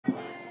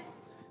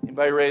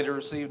Anybody ready to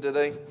receive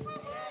today?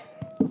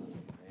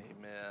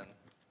 Amen.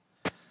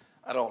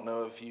 I don't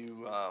know if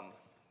you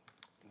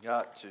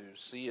got to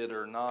see it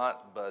or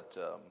not, but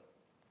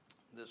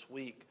this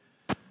week,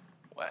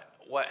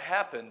 what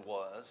happened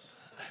was,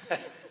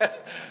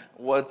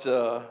 what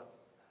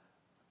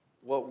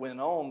went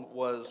on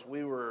was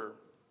we were,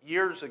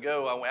 years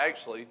ago,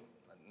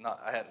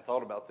 I hadn't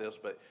thought about this,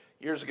 but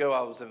years ago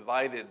I was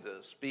invited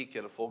to speak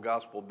at a Full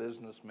Gospel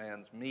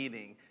Businessman's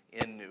meeting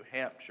in New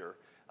Hampshire.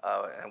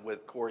 And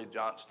with Corey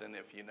Johnston,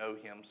 if you know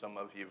him, some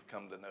of you have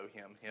come to know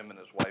him and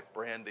his wife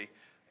Brandy,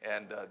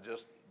 and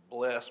just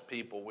blessed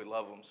people. We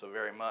love them so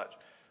very much.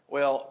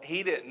 Well,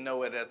 he didn't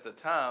know it at the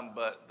time,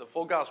 but the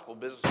Full Gospel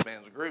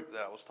Businessman's group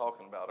that I was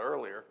talking about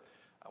earlier,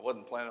 I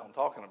wasn't planning on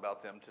talking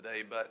about them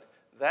today, but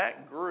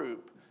that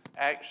group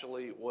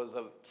actually was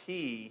a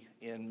key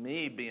in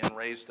me being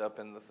raised up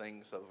in the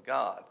things of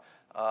God.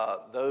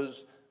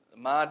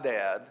 My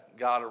dad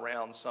got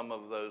around some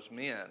of those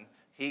men.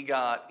 He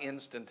got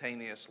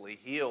instantaneously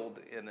healed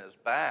in his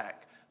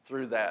back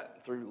through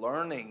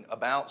learning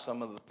about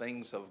some of the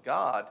things of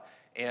God,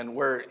 and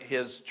where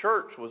his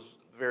church was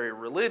very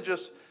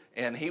religious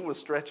and he was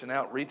stretching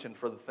out reaching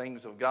for the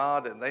things of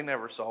God and they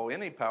never saw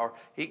any power.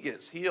 He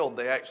gets healed.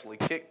 They actually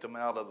kicked him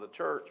out of the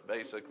church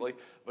basically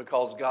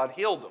because God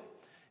healed him.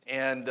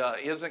 And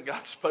isn't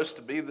God supposed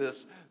to be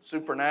this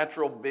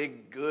supernatural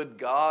big good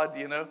God,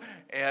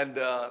 And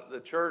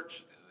the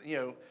church,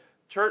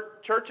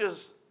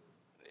 churches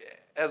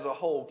as a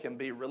whole can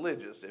be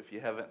religious, if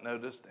you haven't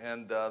noticed,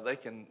 and they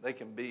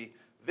can be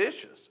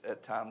vicious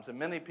at times, and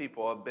many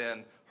people have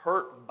been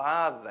hurt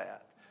by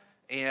that.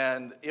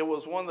 And it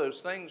was one of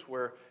those things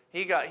where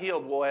he got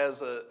healed. Well,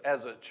 as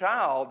a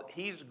child,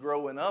 he's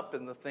growing up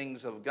in the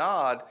things of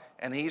God,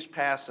 and he's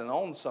passing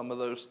on some of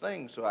those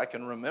things. So I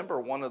can remember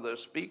one of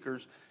those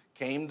speakers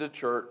came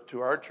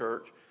to our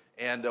church,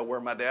 and where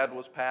my dad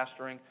was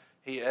pastoring.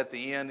 At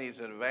the end, he's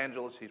an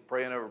evangelist. He's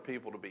praying over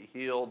people to be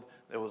healed.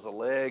 There was a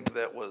leg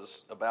that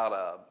was about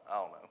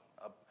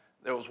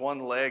there was one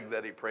leg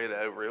that he prayed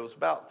over. It was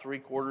about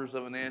 3/4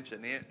 of an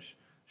inch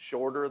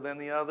shorter than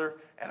the other.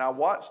 And I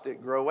watched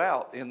it grow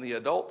out in the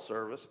adult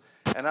service.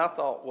 And I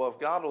thought, well, if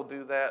God will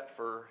do that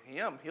for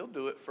him, he'll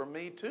do it for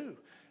me too.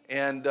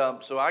 And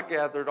so I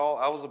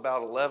was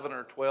about 11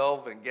 or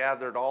 12 and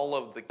gathered all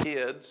of the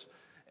kids.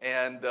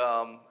 And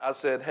I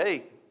said,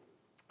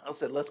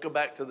 let's go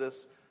back to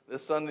this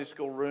Sunday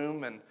school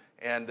room,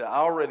 and I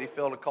already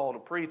felt a call to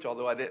preach,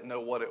 although I didn't know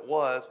what it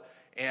was.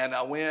 And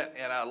I went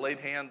and I laid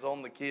hands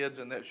on the kids,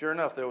 and sure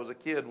enough, there was a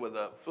kid with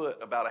a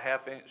foot about a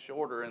 1/2 inch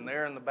shorter, and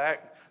there in the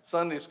back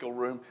Sunday school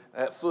room,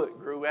 that foot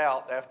grew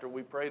out after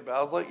we prayed. But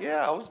I was like,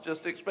 yeah,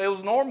 it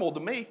was normal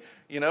to me.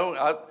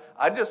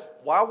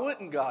 Why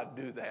wouldn't God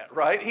do that,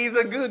 right? He's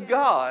a good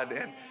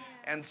God.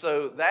 And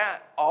so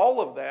all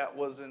of that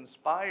was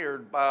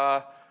inspired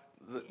by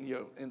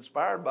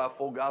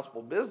Full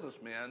Gospel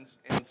Businessmen,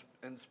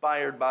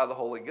 inspired by the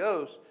Holy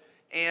Ghost.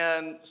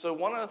 And so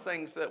one of the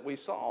things that we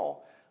saw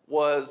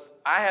was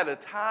I had a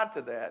tie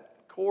to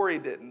that. Corey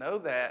didn't know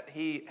that.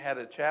 He had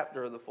a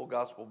chapter of the Full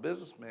Gospel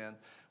Businessmen,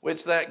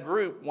 which that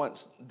group,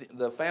 once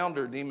the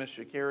founder, Demas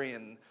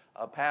Shakarian,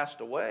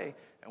 passed away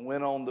and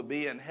went on to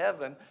be in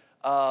heaven,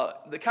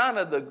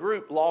 the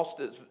group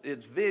lost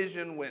its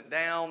vision, went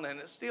down,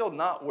 and it's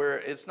not where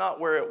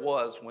it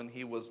was when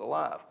he was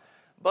alive.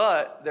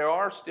 But there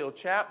are still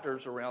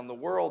chapters around the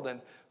world.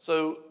 And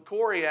so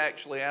Corey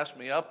actually asked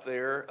me up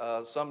there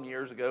some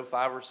years ago,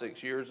 5 or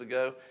 6 years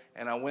ago,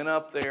 and I went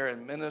up there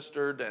and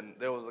ministered, and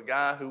there was a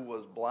guy who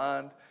was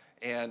blind,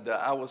 and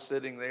I was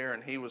sitting there,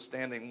 and he was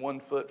standing 1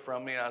 foot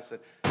from me. I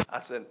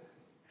said,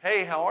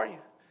 hey, how are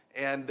you?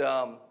 And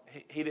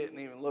he didn't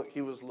even look.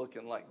 He was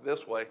looking like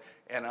this way,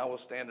 and I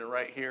was standing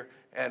right here,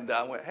 and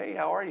I went, hey,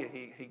 how are you?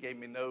 He gave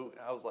me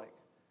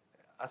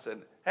I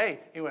said,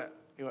 hey.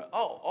 He went,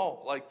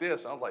 oh, like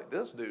this. I was like,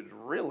 this dude's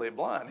really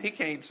blind. He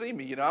can't see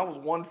me. I was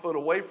 1 foot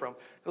away from him,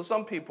 because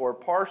some people are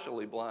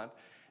partially blind.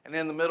 And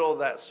in the middle of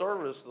that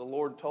service, the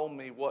Lord told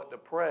me what to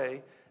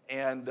pray,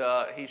 and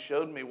he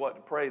showed me what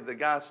to pray. The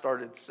guy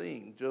started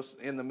seeing just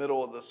in the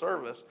middle of the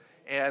service.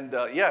 And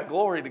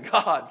glory to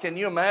God. Can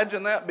you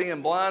imagine that,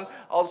 being blind?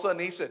 All of a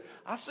sudden he said,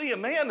 I see a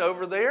man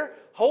over there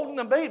holding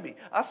a baby.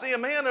 I see a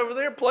man over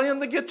there playing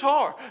the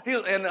guitar.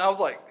 And I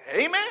was like,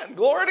 amen,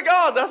 glory to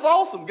God. That's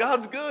awesome.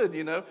 God's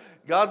good,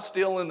 God's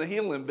still in the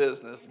healing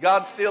business.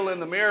 God's still in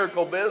the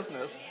miracle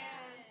business.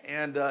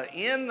 And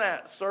in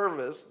that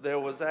service, there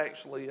was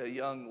actually a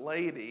young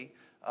lady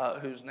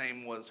whose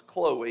name was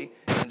Chloe,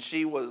 and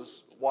she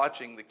was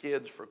watching the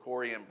kids for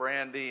Corey and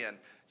Brandy, and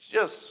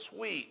just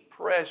sweet,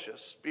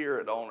 precious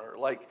spirit on her.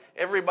 Like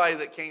everybody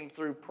that came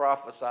through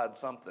prophesied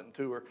something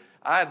to her.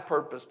 I had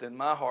purposed in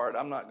my heart,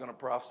 I'm not going to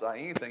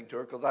prophesy anything to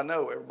her because I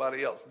know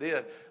everybody else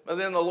did. But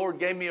then the Lord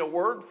gave me a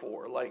word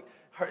for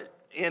her.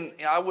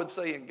 I would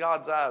say in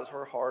God's eyes,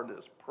 her heart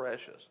is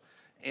precious.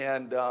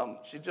 And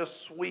she's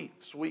just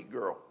sweet, sweet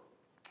girl.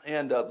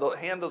 And the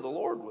hand of the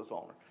Lord was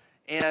on her.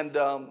 And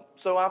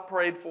so I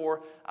prayed for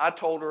her. I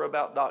told her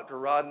about Dr.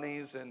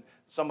 Rodney's, and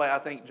somebody, I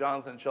think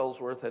Jonathan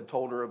Shellsworth, had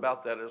told her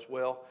about that as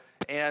well.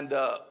 And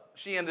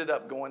she ended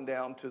up going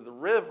down to the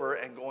river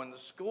and going to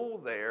school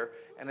there,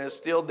 and is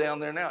still down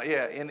there now.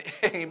 Yeah,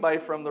 anybody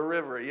from the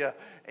river, yeah,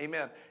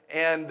 amen.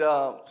 And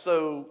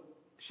so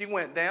she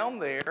went down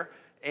there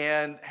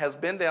and has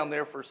been down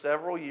there for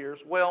several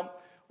years. Well,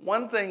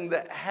 one thing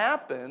that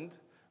happened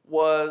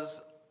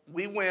was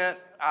we went,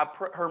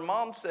 her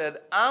mom said,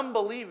 I'm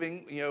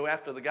believing,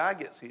 after the guy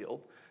gets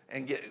healed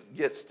and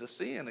gets to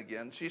seeing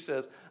again, she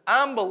says,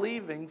 I'm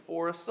believing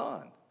for a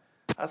son.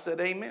 I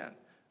said, amen.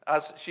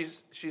 She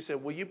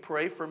said, will you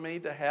pray for me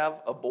to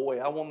have a boy?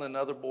 I want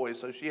another boy.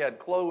 So she had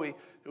Chloe,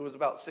 who was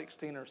about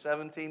 16 or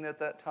 17 at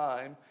that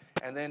time.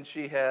 And then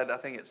she had, I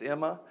think it's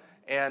Emma,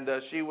 and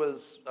she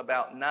was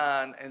about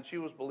 9, and she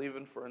was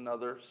believing for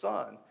another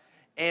son.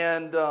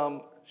 And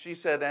she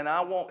said, and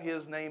I want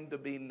his name to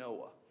be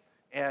Noah.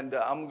 And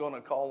I'm going to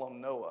call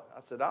him Noah.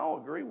 I said, I'll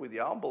agree with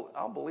you.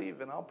 I'll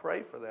believe and I'll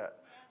pray for that.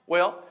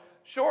 Well,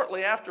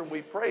 shortly after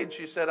we prayed,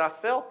 she said, I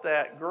felt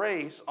that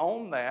grace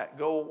on that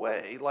go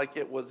away, like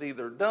it was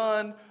either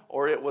done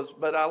or it was,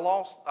 but I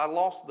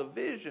lost the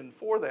vision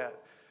for that.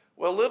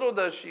 Well, little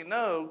does she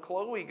know,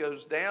 Chloe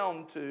goes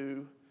down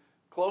to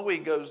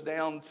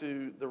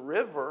the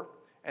river,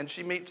 and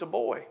she meets a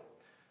boy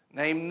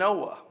named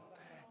Noah.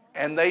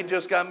 And they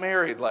just got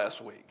married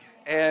last week.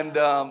 And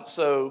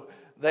so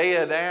they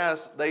had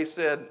asked, they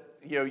said,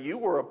 you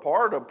were a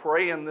part of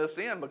praying this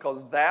in,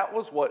 because that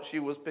was what she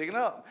was picking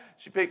up.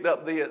 She picked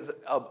up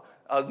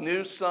a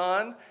new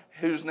son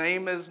whose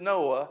name is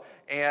Noah.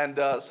 And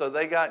so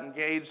they got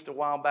engaged a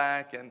while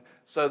back. And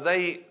so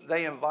they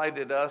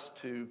invited us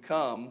to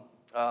come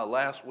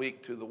last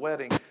week to the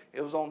wedding.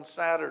 It was on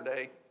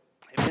Saturday.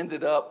 It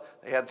ended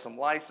up, they had some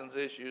license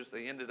issues.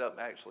 They ended up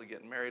actually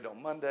getting married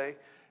on Monday.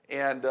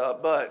 And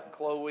but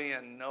Chloe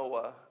and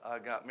Noah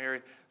got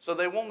married, so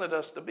they wanted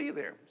us to be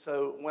there.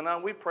 So when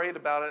we prayed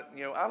about it,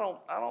 I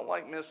don't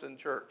like missing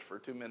church for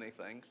too many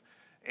things,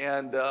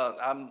 and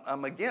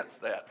I'm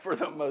against that for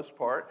the most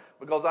part,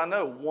 because I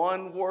know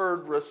one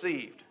word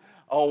received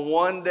on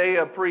one day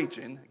of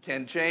preaching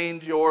can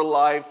change your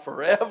life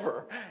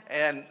forever,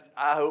 and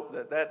I hope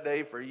that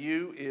day for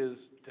you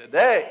is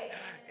today.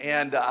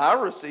 And I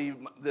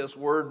received this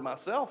word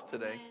myself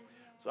today.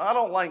 So I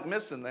don't like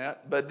missing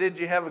that, but did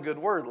you have a good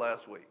word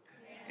last week?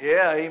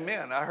 Yeah,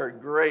 amen. I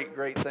heard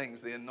great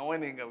things. The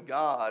anointing of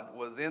God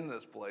was in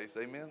this place,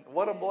 amen.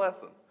 What a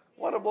blessing.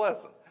 What a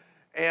blessing.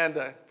 And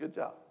good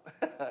job.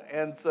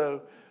 And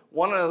so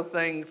one of the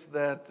things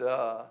that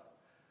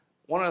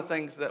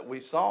we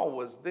saw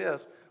was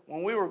this.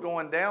 When we were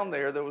going down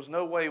there was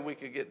no way we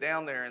could get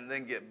down there and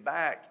then get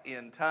back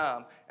in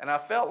time. And I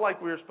felt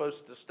like we were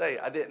supposed to stay.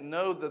 I didn't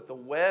know that the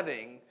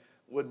wedding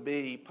would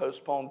be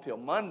postponed till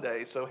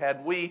Monday. So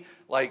had we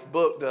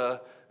booked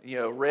a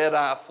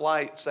red-eye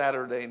flight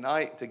Saturday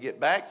night to get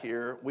back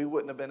here, we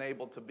wouldn't have been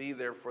able to be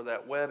there for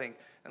that wedding.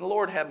 And the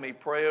Lord had me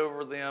pray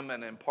over them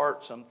and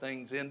impart some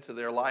things into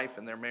their life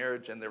and their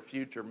marriage and their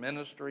future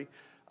ministry.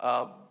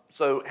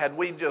 So had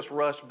we just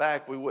rushed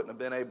back, we wouldn't have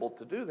been able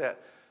to do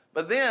that.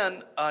 But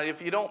then,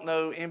 if you don't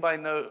know,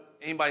 anybody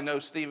know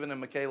Stephen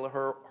and Michaela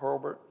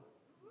Hurlbert?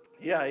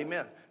 Yeah,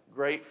 amen.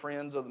 Great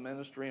friends of the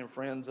ministry and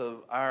friends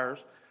of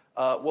ours.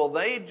 Well,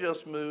 they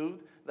just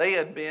moved.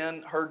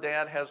 Her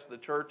dad has the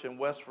church in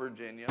West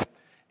Virginia,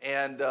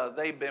 and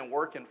they've been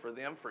working for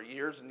them for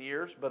years and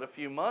years. But a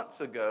few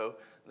months ago,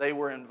 they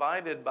were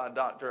invited by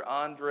Dr.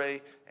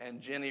 Andre and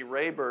Jenny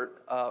Raybert,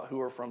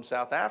 who are from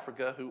South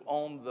Africa, who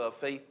own the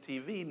Faith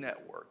TV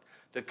network,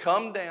 to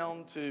come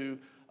down to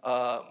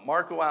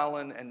Marco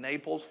Island and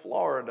Naples,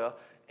 Florida,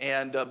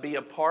 and be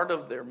a part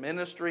of their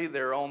ministry.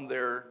 They're on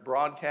their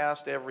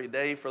broadcast every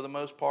day for the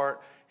most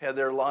part.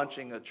 They're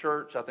launching a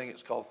church. I think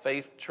it's called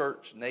Faith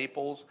Church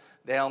Naples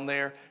down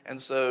there. And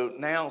so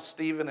now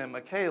Stephen and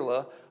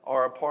Michaela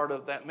are a part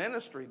of that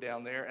ministry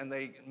down there, and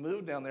they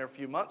moved down there a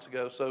few months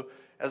ago. So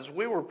as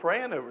we were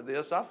praying over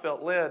this, I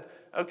felt led,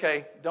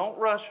 okay, don't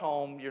rush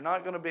home. You're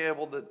not going to be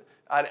able to.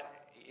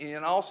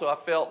 And also I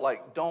felt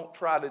like don't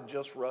try to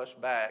just rush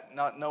back,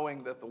 not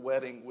knowing that the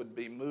wedding would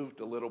be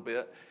moved a little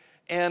bit.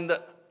 And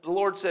the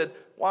Lord said,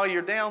 while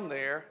you're down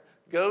there,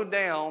 go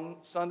down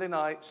Sunday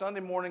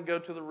morning, go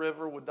to the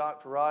river with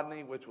Dr.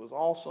 Rodney, which was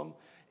awesome.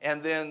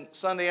 And then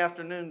Sunday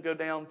afternoon, go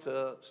down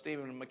to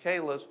Stephen and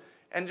Michaela's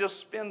and just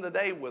spend the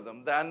day with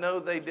them. I know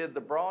they did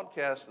the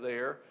broadcast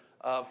there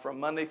from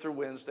Monday through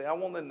Wednesday. I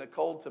wanted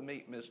Nicole to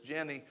meet Miss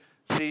Jenny.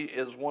 She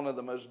is one of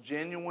the most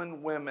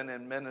genuine women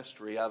in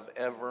ministry I've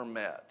ever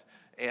met,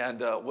 and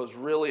was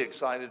really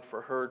excited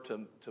for her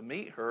to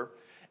meet her.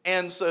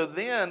 And so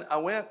then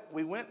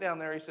we went down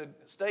there. He said,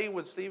 stay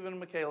with Stephen and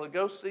Michaela,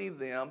 go see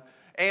them,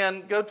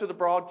 and go to the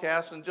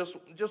broadcast and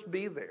just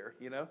be there,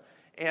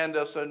 And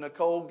so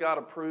Nicole got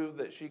approved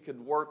that she could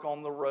work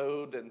on the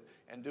road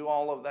and do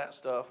all of that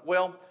stuff.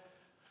 Well,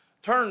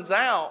 turns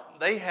out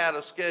they had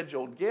a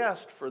scheduled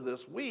guest for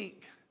this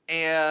week,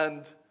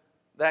 and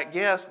that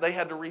guest they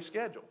had to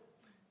reschedule.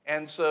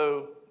 And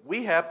so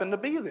we happened to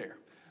be there.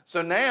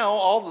 So now,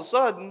 all of a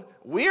sudden,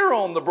 we're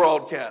on the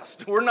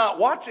broadcast. We're not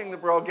watching the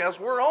broadcast.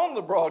 We're on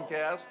the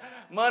broadcast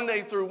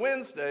Monday through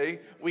Wednesday.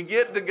 We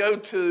get to go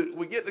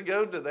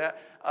to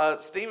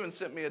that. Stephen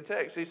sent me a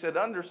text. He said,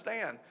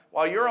 understand,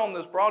 while you're on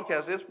this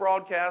broadcast, it's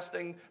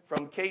broadcasting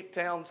from Cape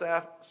Town,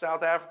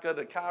 South Africa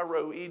to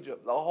Cairo,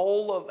 Egypt. The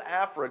whole of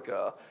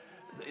Africa,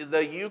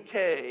 the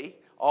UK,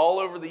 all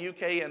over the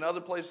UK and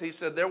other places. He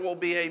said there will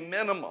be a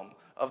minimum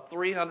of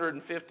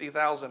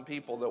 350,000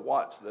 people that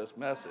watch this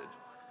message.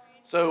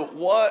 So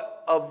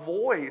what a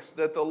voice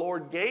that the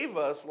Lord gave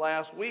us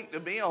last week to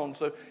be on.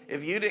 So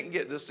if you didn't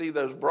get to see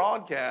those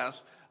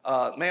broadcasts,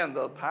 man,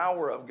 the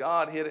power of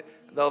God hit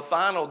it. The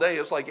final day,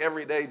 it's like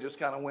every day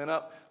just kind of went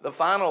up. The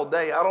final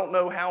day, I don't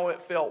know how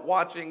it felt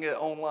watching it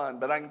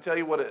online, but I can tell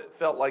you what it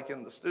felt like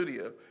in the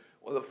studio.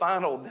 Well, the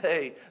final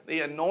day,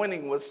 the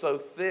anointing was so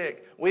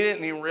thick, we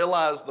didn't even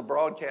realize the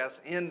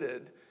broadcast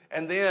ended.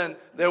 And then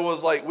there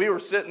was we were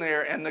sitting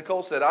there, and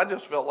Nicole said, I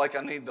just felt like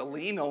I needed to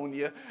lean on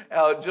you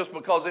just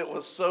because it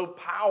was so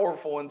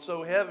powerful and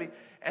so heavy.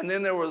 And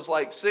then there was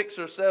 6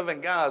 or 7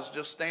 guys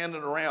just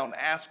standing around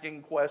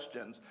asking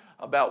questions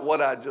about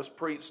what I just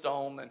preached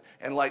on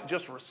and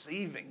just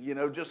receiving,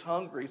 just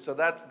hungry. So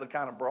that's the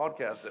kind of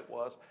broadcast it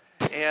was.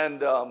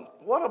 And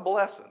what a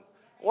blessing.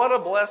 What a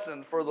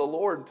blessing for the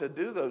Lord to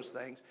do those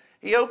things.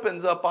 He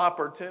opens up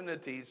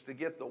opportunities to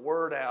get the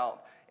word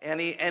out. And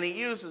he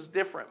uses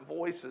different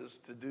voices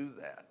to do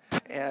that.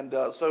 And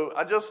so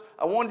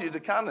I wanted you to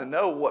kind of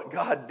know what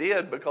God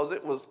did, because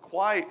it was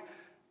quite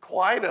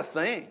a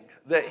thing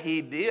that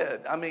he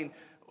did. I mean,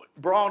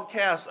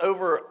 broadcast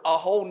over a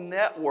whole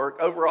network,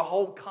 over a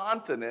whole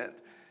continent,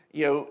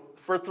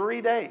 for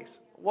 3 days.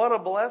 What a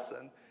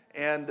blessing.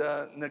 And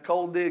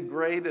Nicole did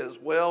great as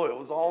well. It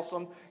was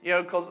awesome,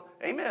 because,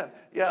 amen.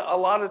 Yeah, a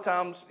lot of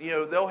times,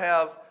 they'll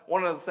have,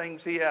 one of the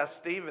things he asked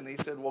Stephen, he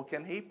said, well,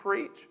 can he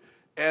preach?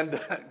 And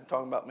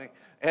talking about me.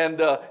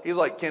 And he's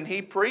like, can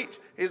he preach?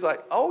 He's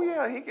like, oh,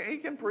 yeah, he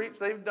can preach.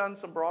 They've done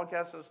some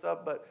broadcasts and stuff.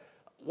 But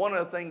one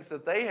of the things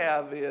that they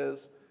have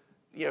is,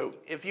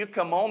 if you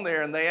come on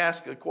there and they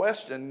ask a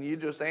question, you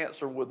just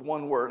answer with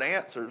one-word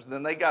answers,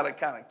 then they got to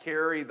kind of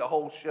carry the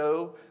whole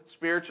show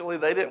spiritually.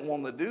 They didn't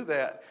want to do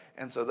that.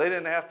 And so they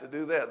didn't have to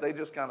do that. They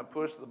just kind of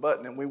pushed the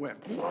button and we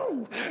went,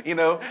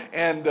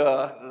 and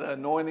the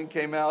anointing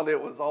came out. It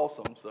was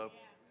awesome. So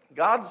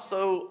God's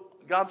so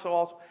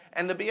awesome.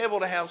 And to be able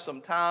to have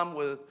some time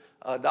with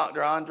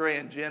Dr. Andre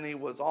and Jenny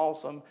was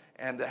awesome.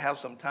 And to have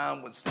some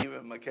time with Stephen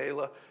and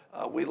Michaela,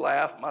 we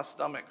laughed. My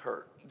stomach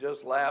hurt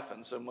just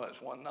laughing so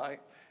much one night.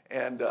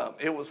 And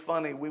it was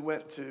funny. We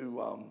went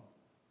to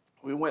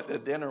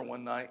dinner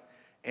one night.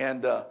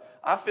 And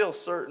I feel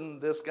certain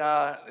this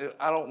guy,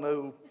 I don't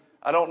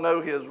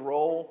know his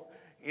role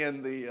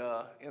in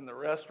the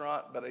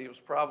restaurant, but he was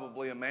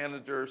probably a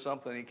manager or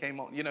something. He came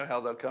on, how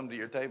they'll come to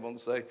your table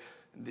and say,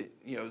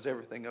 is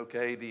everything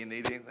okay? Do you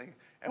need anything?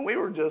 And we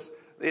were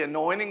the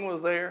anointing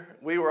was there.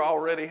 We were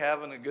already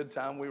having a good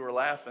time. We were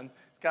laughing.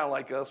 It's kind of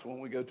like us when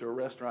we go to a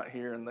restaurant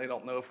here and they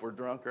don't know if we're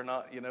drunk or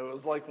not. It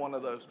was like one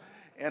of those.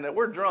 And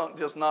we're drunk,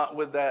 just not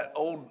with that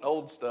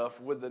old stuff,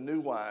 with the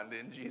new wine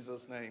in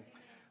Jesus' name.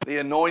 The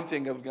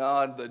anointing of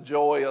God, the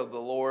joy of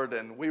the Lord,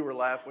 and we were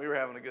laughing. We were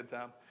having a good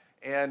time.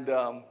 And,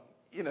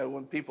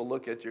 when people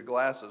look at your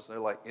glasses, they're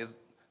like,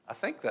 I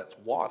think that's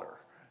water.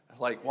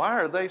 Like, why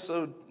are they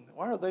so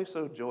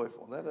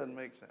joyful? That doesn't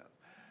make sense.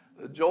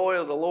 The joy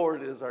of the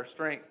Lord is our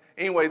strength.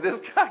 Anyway, this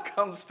guy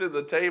comes to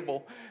the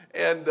table,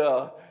 and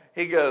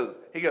he goes,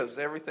 is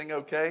everything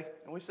okay?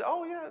 And we say,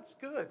 oh, yeah, it's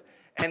good.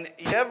 And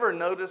you ever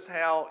notice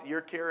how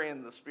you're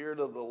carrying the Spirit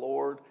of the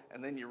Lord,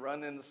 and then you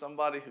run into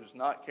somebody who's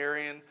not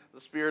carrying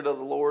the Spirit of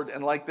the Lord,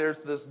 and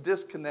there's this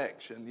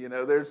disconnection,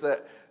 there's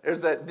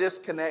that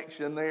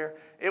disconnection there.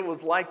 It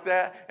was like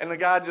that, and the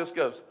guy just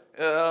goes,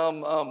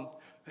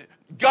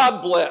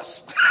 God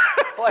bless,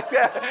 like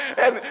that.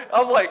 And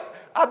I was like,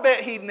 I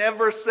bet he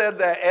never said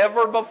that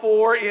ever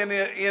before in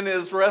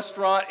his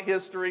restaurant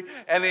history,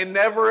 and he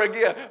never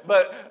again.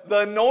 But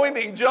the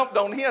anointing jumped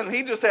on him.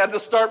 He just had to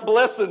start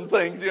blessing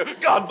things.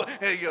 God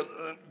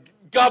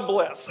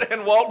bless,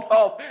 and walked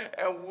off,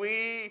 and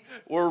we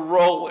were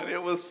rolling.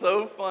 It was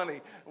so funny.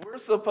 We're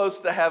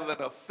supposed to have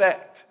an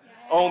effect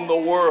on the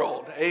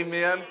world.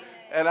 Amen.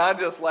 And I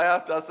just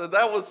laughed. I said,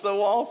 that was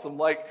so awesome.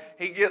 Like,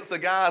 he gets a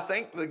guy, I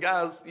think the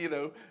guy's,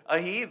 a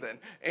heathen.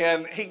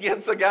 And he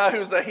gets a guy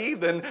who's a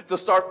heathen to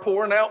start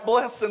pouring out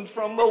blessings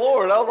from the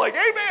Lord. I was like,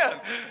 amen.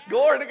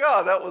 Glory to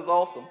God. That was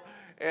awesome.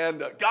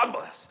 And God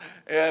bless.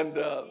 And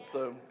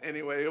so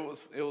anyway, it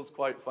was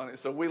quite funny.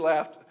 So we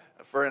laughed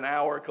for an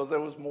hour because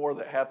there was more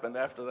that happened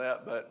after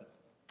that. But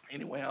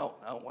anyway,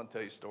 I don't want to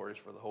tell you stories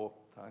for the whole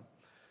time.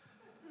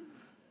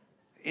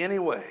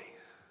 Anyway.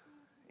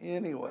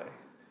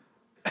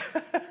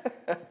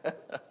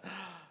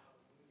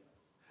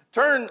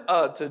 Turn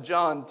to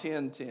John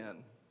 10:10.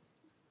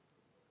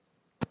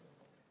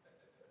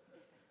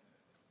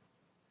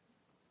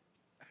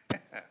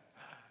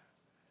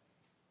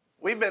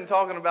 We've been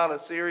talking about a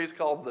series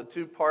called The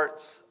Two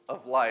Parts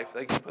of Life.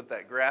 They can put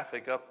that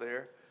graphic up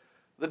there.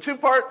 The two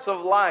parts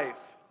of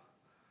life.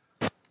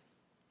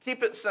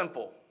 Keep it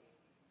simple.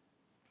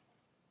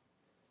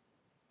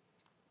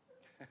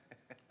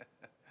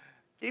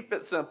 Keep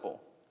it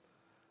simple.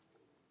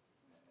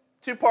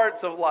 2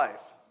 parts of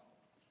life.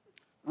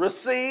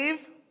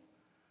 Receive.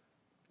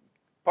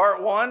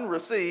 Part 1,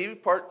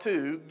 receive. Part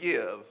 2,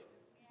 give.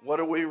 What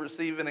are we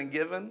receiving and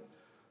giving?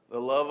 The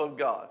love of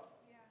God.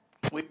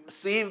 We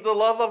receive the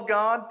love of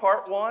God,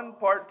 part 1.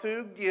 Part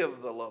 2,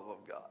 give the love of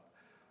God.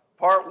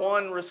 Part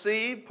 1,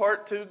 receive.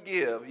 Part 2,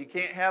 give. You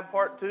can't have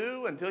part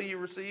 2 until you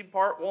receive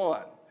part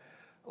 1.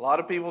 A lot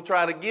of people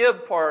try to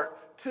give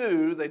part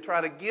 2. They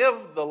try to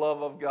give the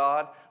love of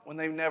God when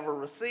they've never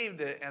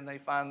received it, and they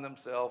find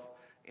themselves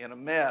in a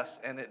mess,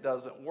 and it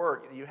doesn't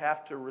work. You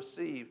have to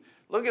receive.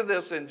 Look at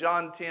this in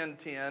John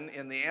 10:10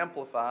 in the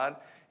Amplified.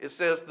 It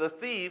says, the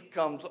thief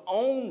comes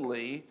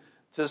only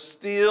to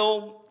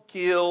steal,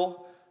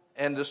 kill,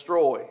 and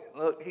destroy.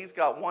 Look, he's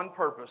got one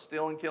purpose,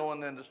 stealing,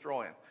 killing, and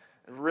destroying.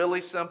 It's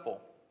really simple,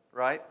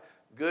 right?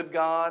 Good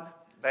God,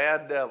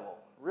 bad devil.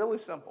 Really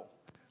simple.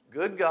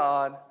 Good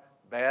God,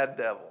 bad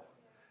devil.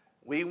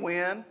 We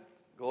win,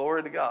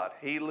 glory to God.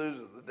 He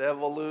loses, the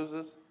devil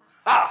loses.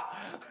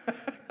 Ha!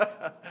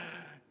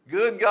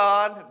 Good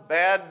God,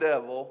 bad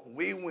devil.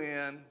 We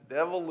win,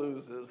 devil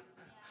loses.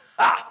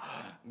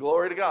 Ha!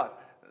 Glory to God.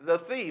 The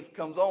thief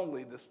comes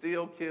only to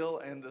steal, kill,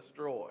 and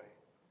destroy.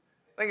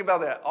 Think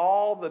about that.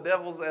 All the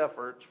devil's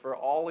efforts for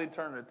all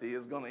eternity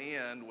is going to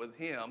end with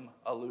him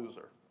a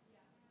loser.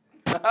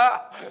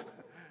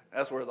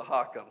 That's where the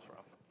ha comes from.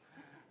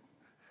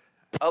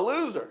 A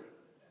loser.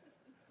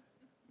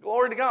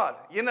 Glory to God.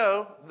 You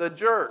know, the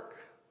jerk,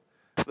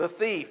 the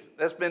thief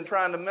that's been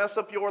trying to mess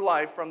up your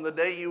life from the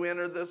day you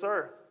entered this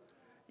earth.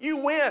 You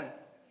win.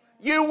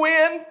 You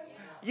win.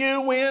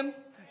 You win.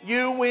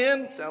 You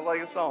win. Sounds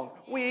like a song.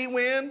 We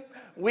win.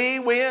 We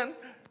win.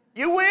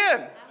 You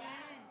win.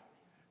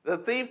 The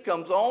thief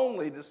comes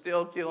only to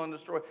steal, kill, and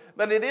destroy.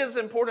 But it is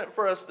important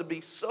for us to be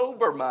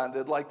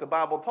sober-minded, like the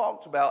Bible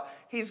talks about.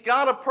 He's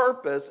got a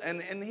purpose,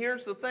 and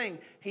here's the thing.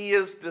 He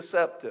is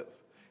deceptive.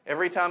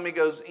 Every time he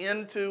goes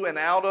into and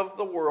out of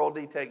the world,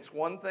 he takes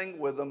one thing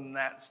with him, and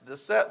that's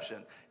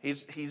deception.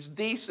 He's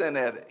decent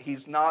at it.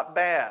 He's not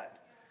bad.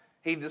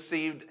 He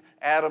deceived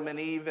Adam and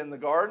Eve in the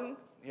garden.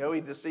 You know,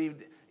 he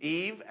deceived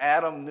Eve.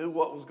 Adam knew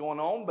what was going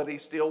on, but he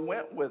still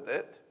went with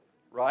it,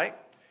 right?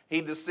 He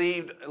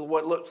deceived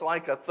what looks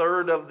like a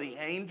third of the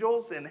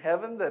angels in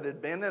heaven that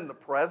had been in the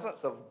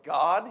presence of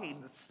God. He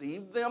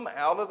deceived them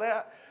out of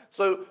that.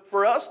 So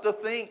for us to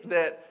think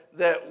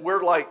that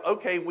we're like,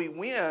 okay, we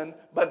win,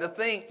 but to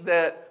think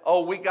that,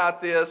 oh, we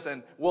got this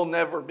and we'll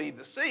never be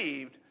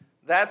deceived,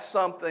 that's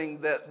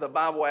something that the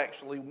Bible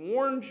actually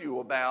warns you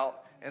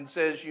about and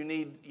says you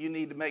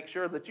need to make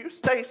sure that you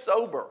stay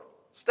sober.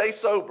 Stay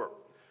sober.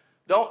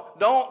 Don't,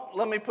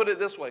 let me put it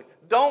this way.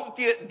 Don't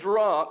get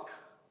drunk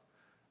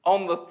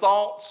on the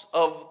thoughts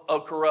of a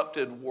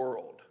corrupted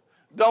world.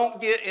 Don't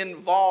get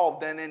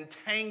involved and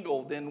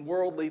entangled in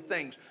worldly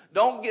things.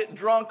 Don't get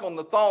drunk on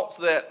the thoughts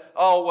that,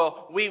 oh,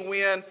 well, we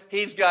win.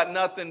 He's got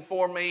nothing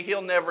for me.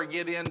 He'll never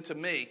get into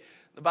me.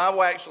 The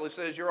Bible actually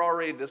says you're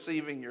already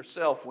deceiving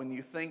yourself when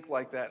you think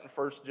like that in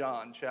 1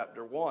 John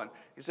chapter 1.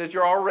 He says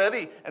you're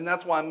already, and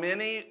that's why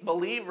many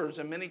believers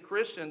and many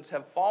Christians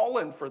have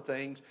fallen for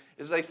things,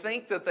 is they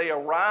think that they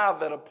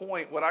arrive at a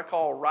point, what I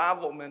call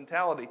arrival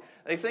mentality.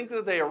 They think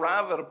that they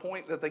arrive at a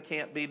point that they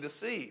can't be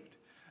deceived.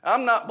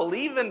 I'm not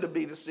believing to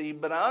be deceived,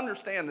 but I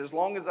understand as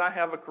long as I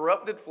have a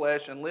corrupted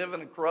flesh and live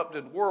in a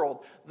corrupted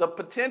world, the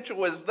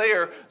potential is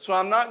there, so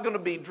I'm not going to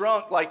be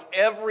drunk like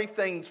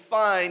everything's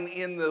fine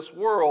in this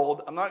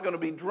world. I'm not going to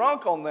be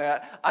drunk on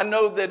that. I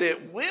know that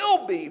it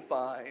will be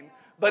fine,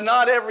 but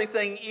not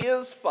everything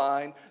is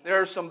fine. There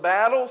are some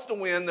battles to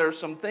win. There are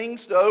some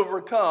things to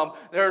overcome.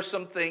 There are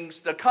some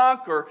things to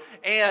conquer,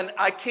 and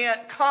I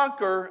can't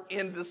conquer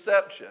in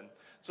deception.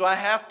 So I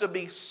have to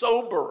be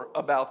sober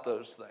about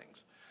those things.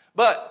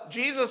 But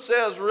Jesus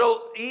says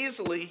real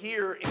easily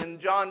here in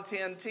John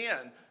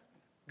 10:10,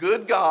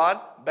 good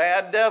God,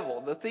 bad devil.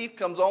 The thief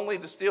comes only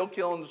to steal,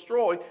 kill, and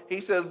destroy.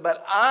 He says,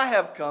 but I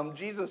have come,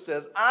 Jesus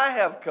says, I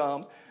have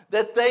come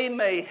that they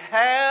may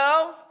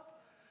have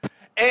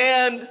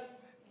and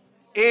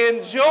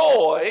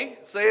enjoy,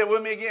 say it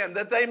with me again,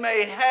 that they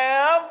may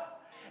have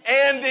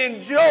and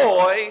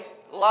enjoy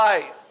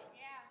life.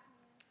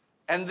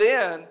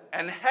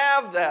 And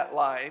have that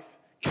life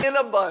in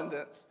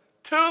abundance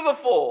to the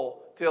full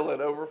till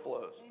it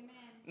overflows. Amen.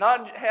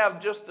 Not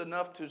have just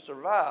enough to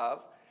survive,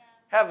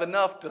 have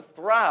enough to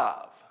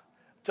thrive,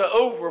 to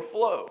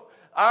overflow.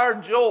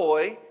 Our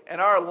joy and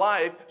our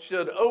life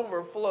should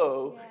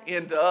overflow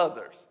into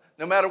others.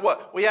 No matter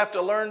what, we have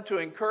to learn to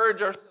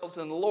encourage ourselves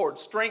in the Lord,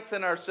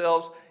 strengthen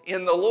ourselves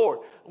in the Lord.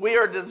 We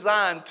are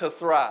designed to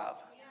thrive.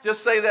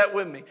 Just say that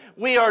with me.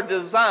 We are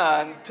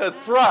designed to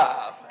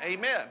thrive.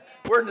 Amen.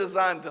 We're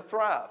designed to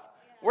thrive.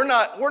 We're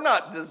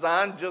not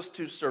designed just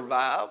to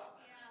survive.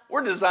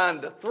 We're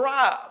designed to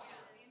thrive.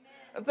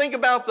 And think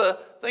about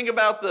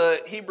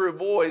the Hebrew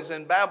boys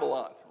in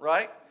Babylon,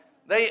 right?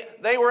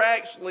 They were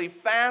actually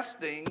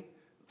fasting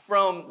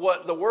from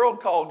what the world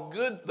called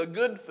the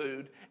good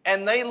food,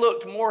 and they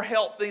looked more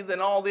healthy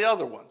than all the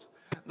other ones.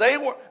 They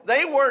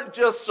weren't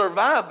just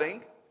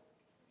surviving,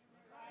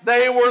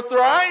 they were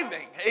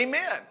thriving.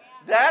 Amen.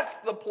 That's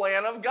the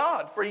plan of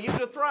God, for you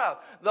to thrive.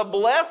 The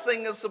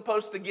blessing is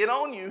supposed to get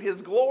on you.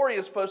 His glory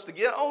is supposed to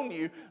get on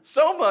you,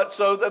 so much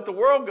so that the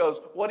world goes,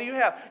 what do you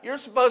have? You're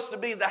supposed to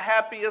be the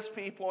happiest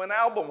people in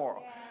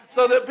Albemarle.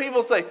 So that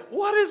people say,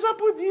 what is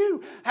up with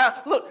you?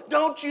 Look,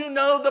 don't you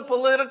know the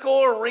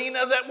political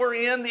arena that we're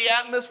in, the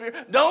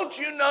atmosphere? Don't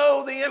you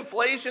know the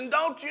inflation?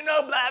 Don't you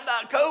know blah,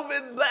 blah,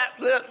 COVID, blah,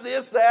 blah,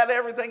 this, that,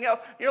 everything else?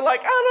 You're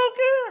like,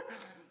 I don't care.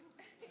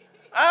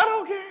 I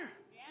don't care.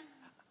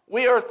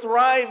 We are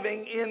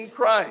thriving in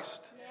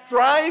Christ.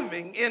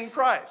 Thriving in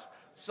Christ.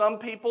 Some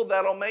people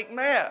that'll make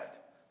mad.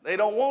 They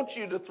don't want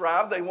you to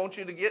thrive. They want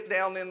you to get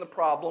down in the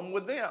problem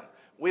with them.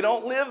 We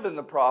don't live in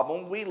the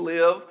problem. We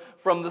live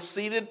from the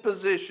seated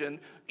position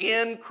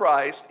in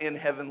Christ in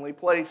heavenly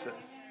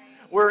places.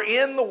 We're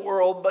in the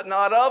world, but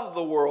not of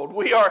the world.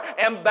 We are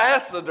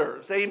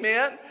ambassadors.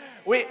 Amen?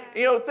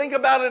 Think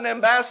about an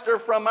ambassador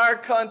from our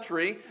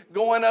country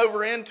going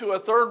over into a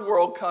third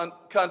world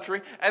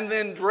country and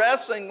then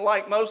dressing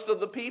like most of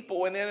the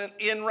people and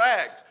in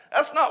rags.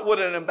 That's not what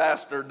an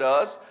ambassador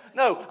does.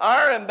 No,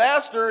 our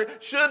ambassador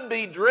should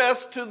be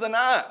dressed to the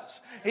nines.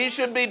 He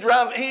should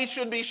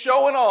be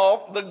showing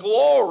off the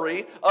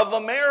glory of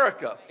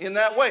America in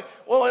that way.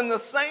 Well, in the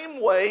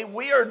same way,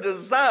 we are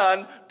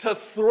designed to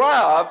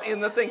thrive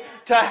in the thing,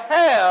 to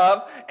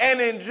have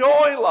and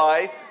enjoy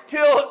life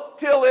till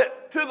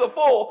it to the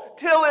full,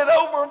 till it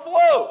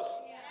overflows.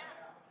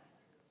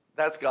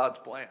 That's God's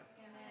plan.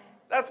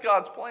 That's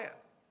God's plan.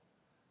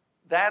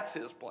 That's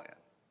His plan.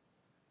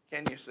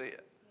 Can you see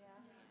it?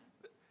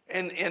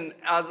 In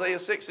Isaiah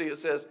 60, it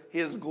says,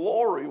 His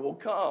glory will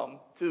come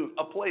to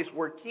a place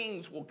where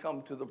kings will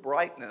come to the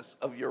brightness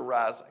of your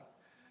rising.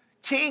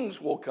 Kings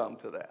will come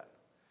to that.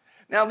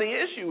 Now the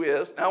issue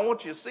is, now I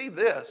want you to see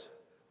this.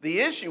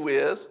 The issue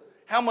is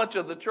how much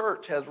of the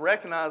church has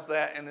recognized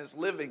that and is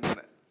living in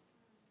it.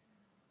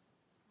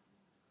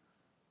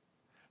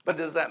 But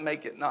does that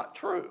make it not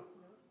true?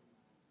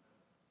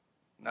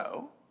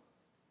 No.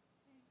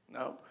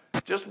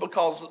 Just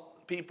because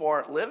people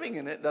aren't living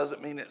in it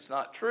doesn't mean it's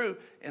not true.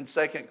 In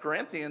 2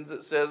 Corinthians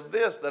it says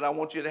this, that I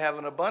want you to have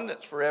an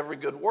abundance for every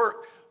good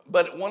work.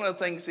 But one of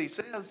the things he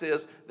says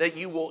is that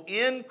you will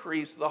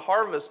increase the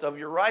harvest of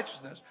your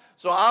righteousness.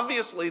 So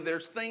obviously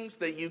there's things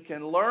that you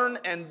can learn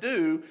and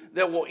do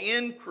that will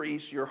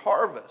increase your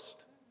harvest.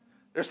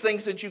 There's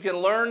things that you can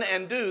learn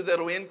and do that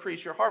will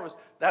increase your harvest.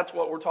 That's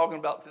what we're talking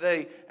about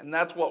today, and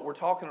that's what we're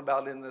talking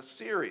about in this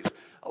series.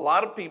 A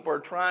lot of people are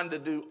trying to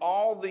do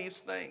all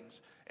these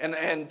things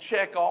and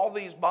check all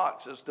these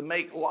boxes to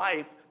make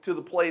life to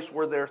the place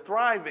where they're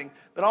thriving.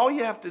 But all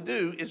you have to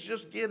do is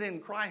just get in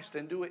Christ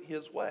and do it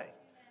His way.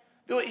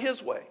 Do it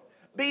His way.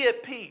 Be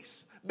at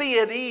peace. Be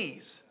at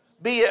ease.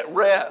 Be at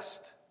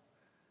rest.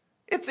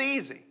 It's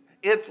easy.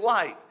 It's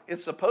light.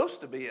 It's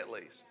supposed to be, at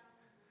least.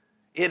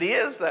 It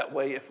is that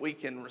way if we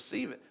can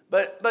receive it.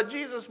 But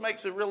Jesus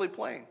makes it really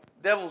plain.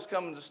 Devil's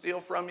coming to steal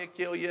from you,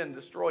 kill you, and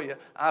destroy you.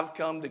 I've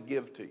come to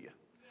give to you.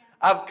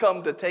 I've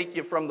come to take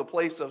you from the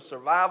place of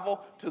survival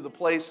to the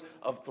place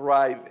of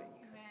thriving.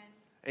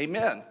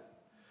 Amen.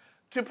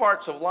 2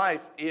 parts of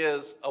life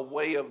is a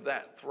way of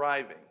that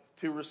thriving.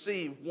 To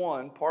receive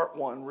part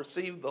one,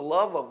 receive the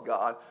love of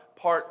God.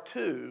 Part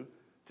two,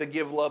 to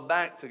give love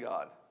back to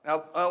God.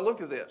 Now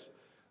look at this.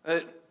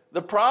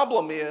 The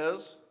problem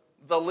is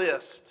the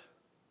list.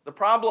 The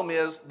problem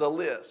is the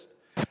list.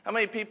 How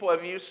many people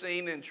have you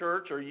seen in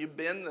church, or you've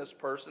been this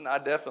person? I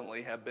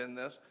definitely have been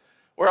this.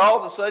 Where all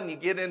of a sudden you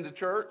get into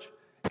church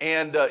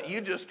and you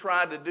just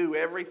try to do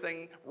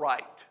everything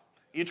right.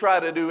 You try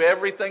to do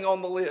everything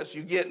on the list.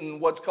 You get in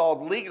what's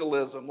called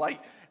legalism, like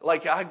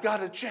I got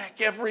to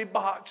check every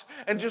box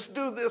and just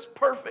do this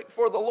perfect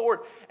for the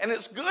Lord. And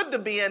it's good to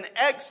be in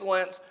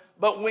excellence,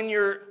 but when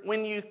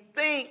you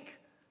think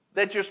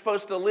that you're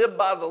supposed to live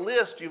by the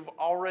list, you've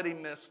already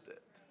missed it.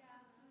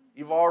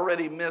 You've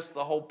already missed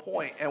the whole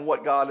point and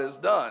what God has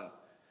done.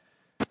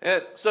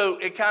 And so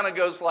it kind of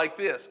goes like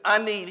this.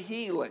 I need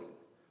healing,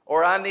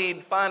 or I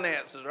need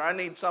finances, or I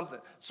need something.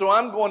 So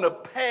I'm going to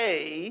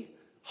pay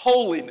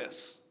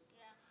holiness.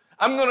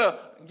 I'm going to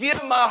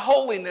give my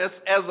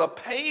holiness as a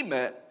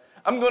payment.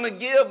 I'm going to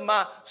give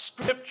my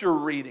scripture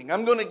reading.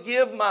 I'm going to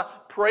give my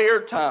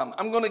prayer time.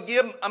 I'm going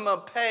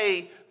to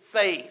pay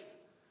faith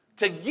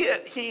to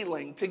get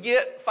healing, to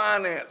get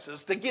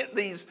finances, to get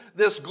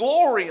this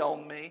glory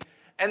on me.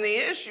 And the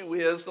issue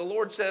is, the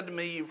Lord said to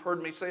me, you've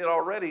heard me say it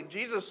already,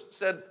 Jesus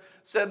said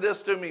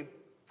this to me,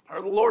 or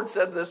the Lord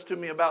said this to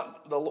me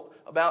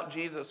about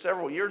Jesus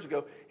several years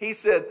ago. He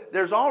said,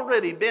 there's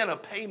already been a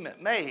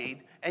payment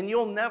made, and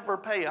you'll never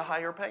pay a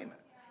higher payment.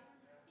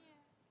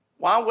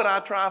 Why would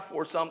I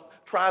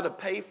try to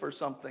pay for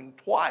something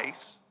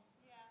twice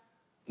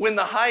when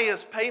the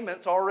highest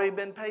payment's already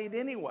been paid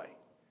anyway?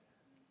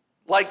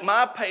 Like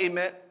my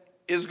payment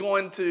is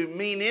going to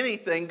mean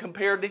anything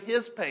compared to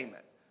His payment.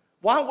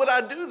 Why would I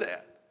do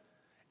that?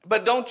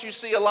 But don't you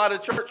see a lot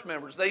of church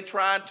members? They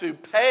try to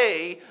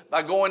pay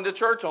by going to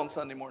church on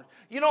Sunday morning.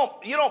 You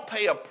don't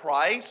pay a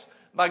price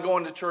by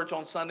going to church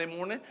on Sunday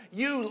morning.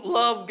 You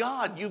love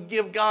God. You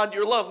give God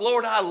your love.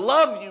 Lord, I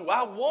love you.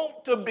 I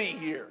want to be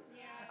here.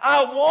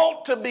 I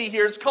want to be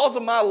here. It's because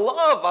of my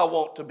love I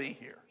want to be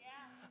here.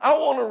 I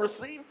want to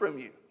receive from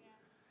you.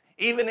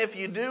 Even if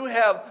you do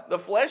have the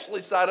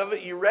fleshly side of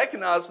it, you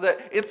recognize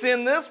that it's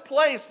in this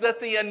place that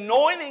the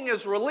anointing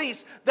is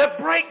released that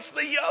breaks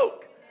the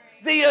yoke.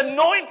 The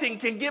anointing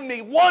can give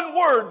me one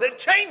word that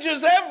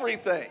changes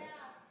everything.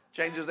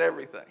 Changes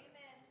everything.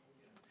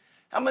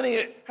 How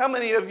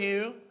many of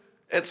you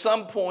at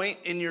some point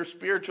in your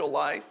spiritual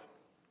life,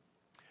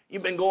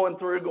 you've been going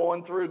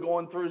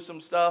through some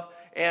stuff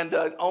and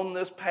on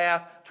this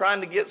path,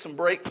 trying to get some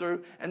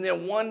breakthrough, and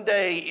then one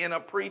day in a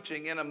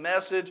preaching, in a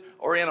message,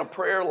 or in a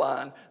prayer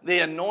line, the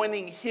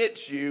anointing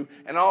hits you,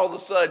 and all of a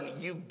sudden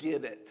you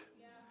get it.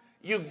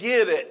 You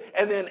get it,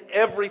 and then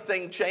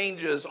everything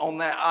changes on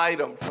that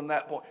item from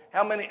that point.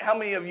 How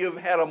many of you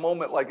have had a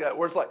moment like that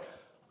where it's like,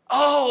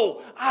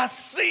 oh, I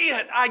see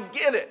it, I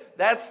get it.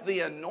 That's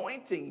the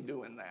anointing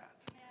doing that.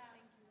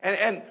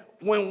 And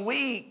when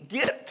we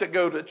get to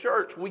go to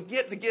church, we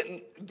get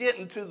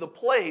into the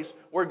place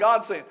where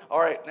God's saying, all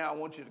right, now I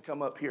want you to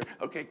come up here.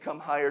 Okay, come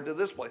higher to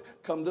this place.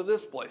 Come to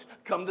this place.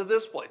 Come to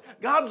this place.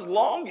 God's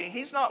longing.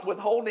 He's not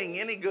withholding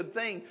any good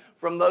thing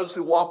from those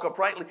who walk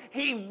uprightly.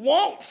 He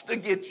wants to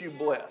get you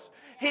blessed.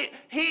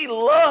 He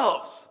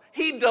loves,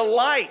 he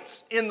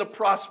delights in the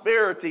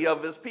prosperity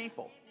of his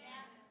people.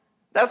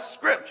 That's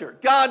scripture.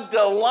 God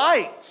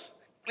delights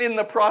in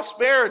the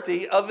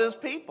prosperity of his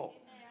people.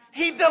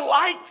 He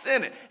delights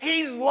in it.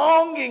 He's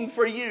longing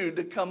for you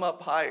to come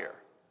up higher.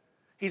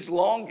 He's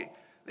longing.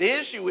 The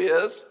issue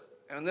is,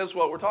 and this is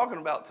what we're talking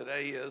about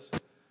today, is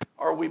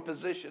are we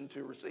positioned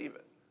to receive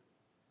it?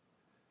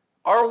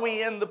 Are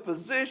we in the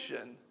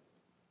position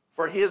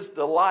for his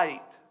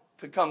delight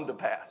to come to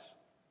pass?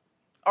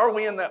 Are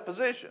we in that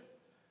position?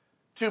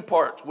 Two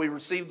parts. We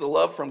receive the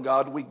love from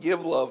God. We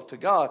give love to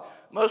God.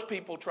 Most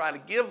people try to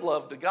give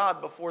love to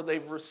God before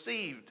they've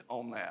received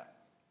on that.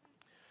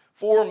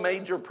 4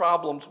 major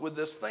problems with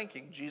this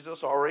thinking.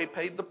 Jesus already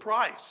paid the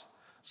price.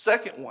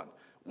 Second one,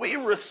 we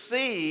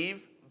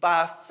receive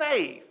by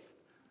faith,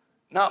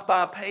 not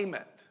by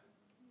payment.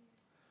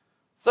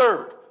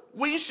 Third,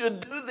 we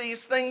should do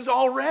these things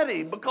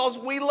already because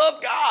we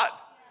love God.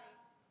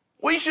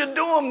 We should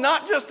do them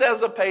not just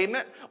as a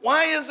payment.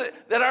 Why is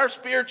it that our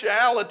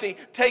spirituality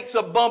takes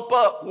a bump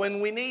up when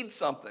we need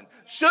something?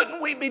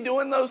 Shouldn't we be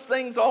doing those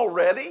things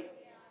already?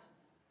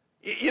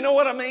 You know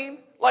what I mean?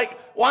 Like,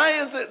 why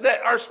is it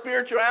that our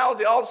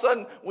spirituality, all of a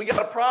sudden, we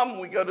got a problem,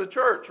 we go to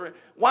church?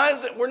 Why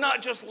is it we're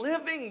not just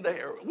living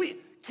there?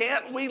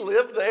 Can't we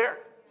live there?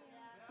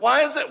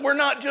 Why is it we're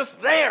not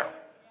just there?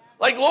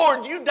 Like,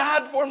 Lord, you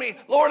died for me.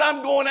 Lord,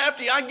 I'm going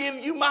after you. I give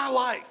you my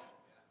life.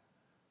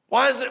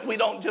 Why is it we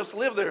don't just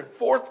live there?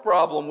 Fourth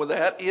problem with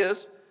that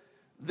is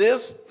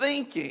this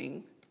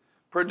thinking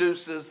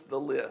produces the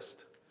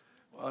list.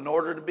 Well, in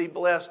order to be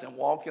blessed and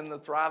walk in the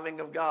thriving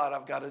of God,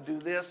 I've got to do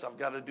this, I've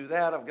got to do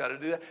that, I've got to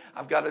do that.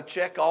 I've got to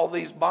check all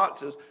these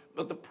boxes.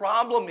 But the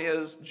problem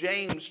is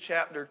James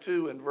chapter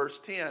 2 and verse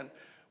 10,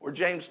 where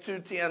James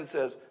 2:10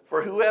 says,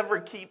 for whoever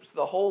keeps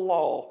the whole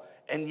law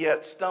and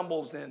yet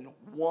stumbles in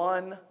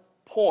one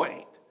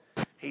point,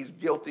 he's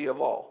guilty of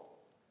all.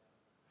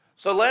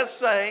 So let's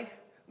say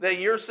that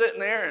you're sitting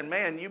there and,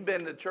 man, you've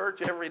been to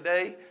church every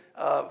day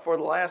for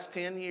the last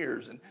 10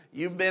 years, and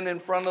you've been in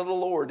front of the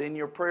Lord in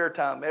your prayer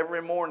time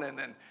every morning,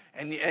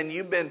 and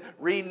you've been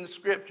reading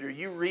Scripture.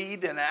 You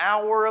read an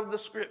hour of the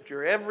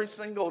Scripture every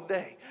single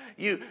day.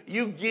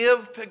 You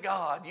give to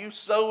God. You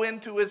sow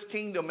into his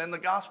kingdom and the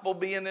gospel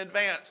being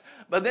advanced.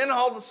 But then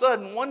all of a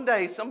sudden, one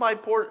day, somebody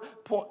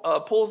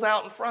pulls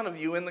out in front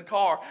of you in the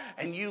car,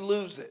 and you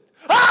lose it.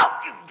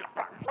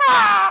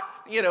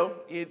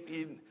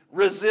 You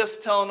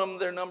resist telling them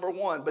they're number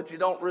one, but you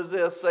don't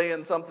resist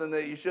saying something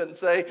that you shouldn't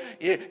say.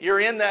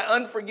 You're in that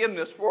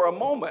unforgiveness for a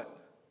moment.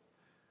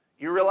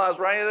 You realize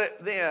right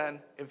then,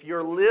 if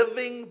you're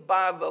living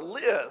by the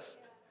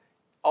list,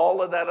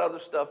 all of that other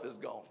stuff is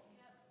gone.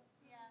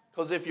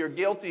 Because if you're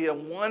guilty at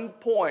one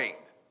point,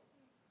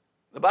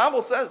 the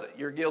Bible says it,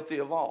 you're guilty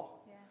of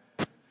all.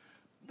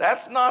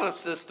 That's not a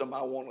system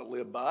I want to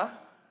live by.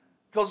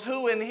 Because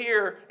who in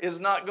here is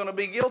not going to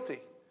be guilty?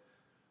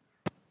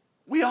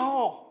 We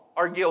all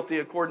are guilty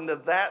according to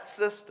that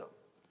system.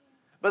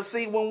 But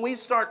see, when we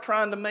start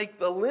trying to make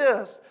the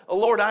list, oh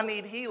Lord, I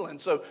need healing,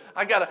 so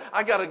I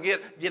gotta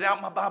get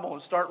out my Bible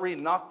and start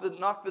reading, knock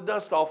the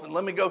dust off, and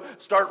let me go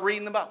start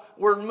reading the Bible.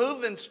 We're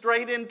moving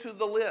straight into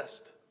the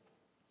list.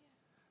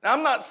 Now,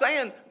 I'm not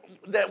saying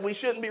that we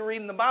shouldn't be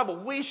reading the Bible.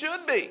 We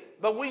should be,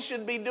 but we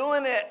should be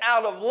doing it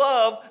out of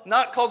love,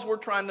 not because we're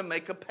trying to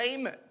make a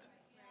payment.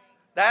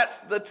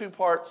 That's the two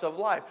parts of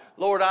life.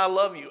 Lord, I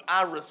love you.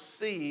 I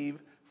receive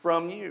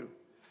from you.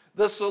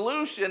 The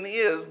solution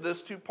is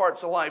this two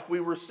parts of life. We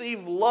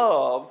receive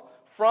love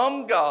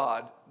from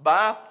God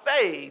by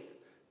faith,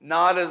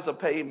 not as a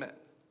payment.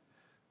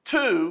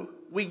 2,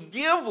 we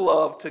give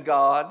love to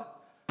God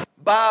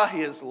by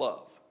his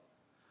love.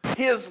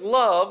 His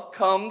love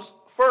comes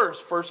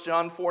first, 1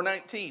 John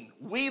 4:19.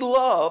 We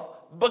love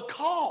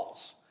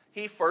because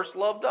he first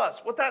loved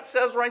us. What that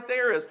says right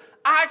there is,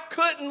 I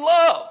couldn't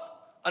love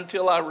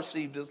until I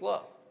received his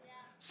love.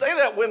 Say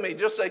that with me.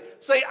 Just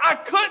say, I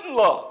couldn't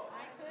love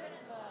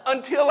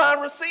until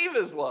I receive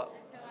his love.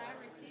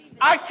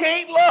 I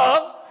can't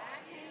love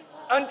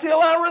until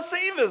I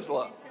receive his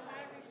love.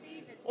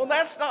 Well,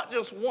 that's not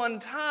just one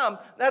time.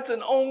 That's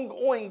an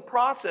ongoing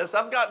process.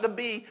 I've got to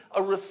be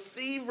a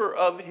receiver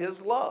of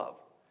his love.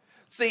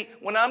 See,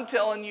 when I'm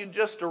telling you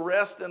just to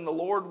rest in the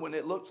Lord when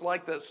it looks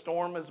like that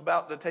storm is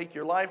about to take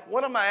your life,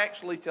 what am I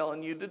actually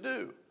telling you to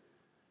do?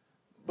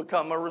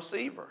 Become a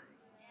receiver.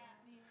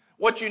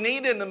 What you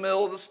need in the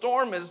middle of the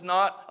storm is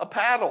not a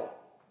paddle.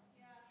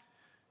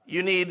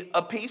 You need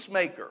a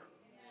peacemaker.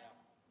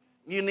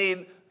 You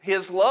need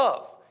his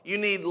love. You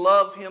need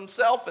love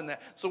himself in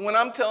that. So when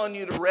I'm telling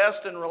you to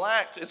rest and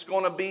relax, it's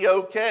going to be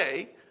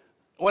okay.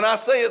 When I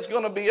say it's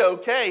going to be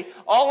okay,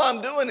 all I'm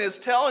doing is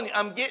telling you,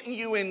 I'm getting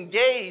you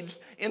engaged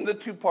in the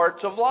two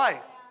parts of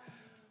life.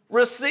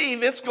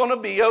 Receive, it's going to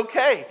be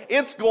okay.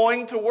 It's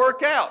going to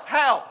work out.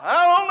 How?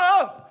 I don't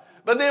know.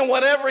 But then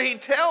whatever he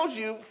tells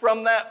you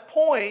from that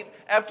point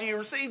after you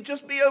receive,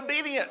 just be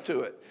obedient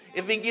to it.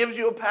 If he gives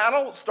you a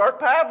paddle, start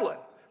paddling,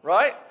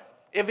 right?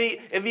 If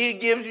he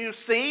gives you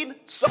seed,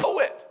 sow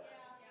it.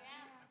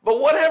 But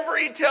whatever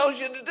he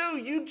tells you to do,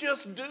 you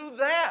just do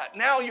that.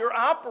 Now you're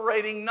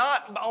operating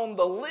not on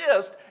the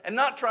list and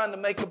not trying to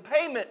make a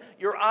payment.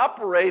 You're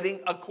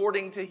operating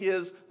according to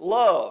his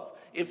love.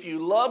 If you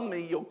love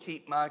me, you'll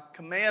keep my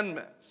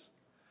commandments.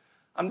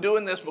 I'm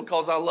doing this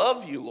because I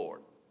love you,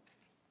 Lord.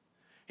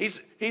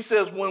 He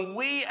says when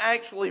we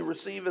actually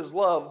receive his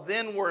love,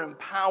 then we're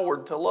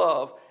empowered to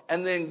love.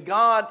 And then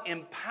God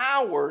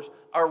empowers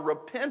our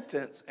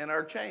repentance and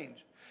our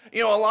change.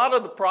 You know, a lot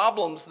of the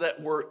problems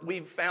that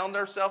we've found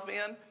ourselves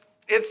in,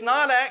 it's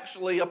not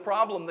actually a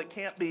problem that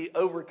can't be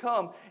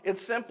overcome.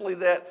 It's simply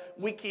that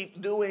we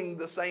keep doing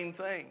the same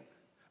thing.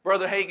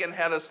 Brother Hagin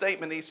had a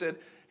statement. He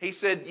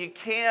said, you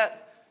can't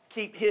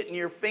keep hitting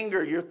your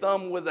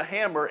thumb with a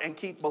hammer and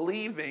keep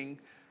believing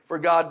for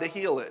God to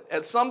heal it.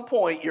 At some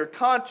point, your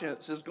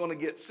conscience is going to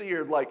get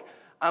seared like,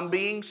 I'm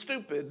being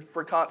stupid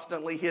for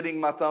constantly hitting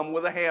my thumb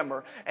with a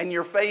hammer, and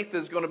your faith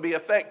is going to be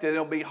affected.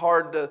 It'll be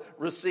hard to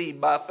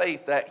receive by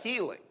faith that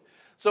healing.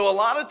 So a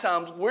lot of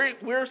times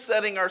we're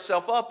setting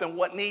ourselves up, and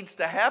what needs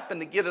to happen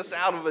to get us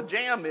out of a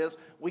jam is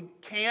we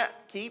can't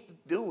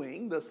keep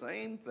doing the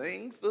same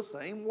things the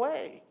same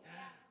way.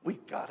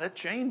 We've got to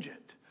change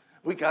it.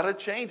 We got to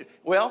change it.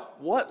 Well,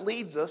 what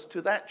leads us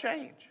to that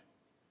change?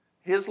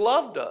 His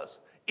love does.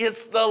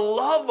 It's the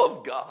love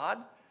of God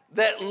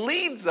that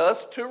leads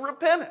us to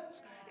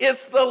repentance.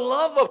 It's the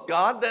love of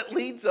God that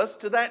leads us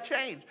to that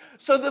change.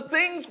 So the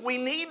things we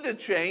need to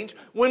change,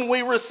 when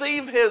we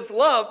receive his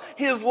love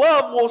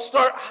will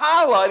start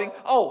highlighting,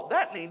 oh,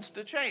 that needs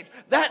to change.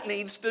 That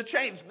needs to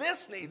change.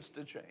 This needs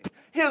to change.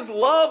 His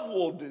love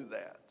will do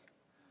that.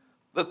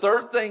 The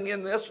third thing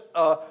in this,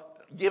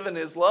 given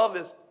his love,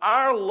 is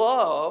our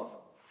love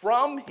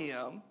from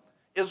him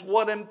is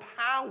what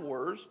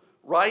empowers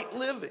right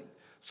living.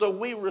 So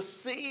we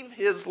receive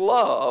his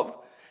love,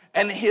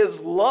 and his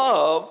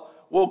love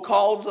will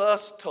cause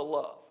us to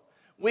love.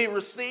 We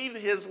receive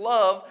his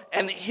love,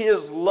 and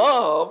his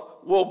love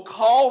will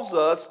cause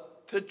us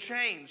to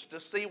change,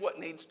 to see what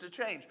needs to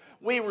change.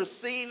 We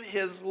receive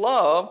his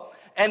love,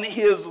 and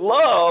his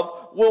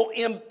love will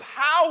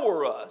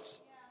empower us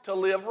to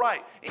live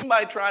right.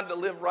 Anybody tried to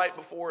live right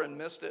before and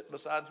missed it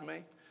besides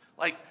me?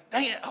 Like,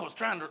 dang it, I was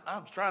trying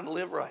to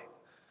live right.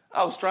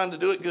 I was trying to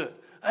do it good.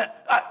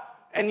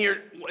 And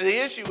the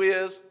issue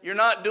is, you're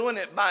not doing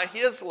it by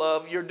his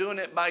love. You're doing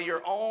it by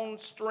your own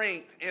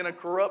strength in a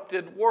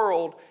corrupted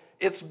world.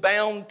 It's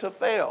bound to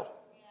fail.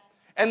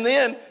 And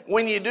then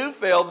when you do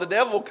fail, the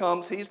devil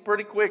comes. He's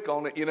pretty quick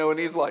on it, and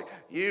he's like,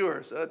 you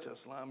are such a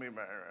slimy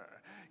man.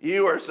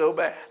 You are so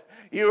bad.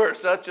 You are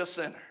such a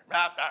sinner.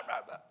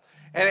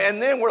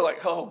 And then we're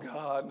like, oh,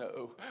 God,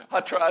 no.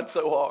 I tried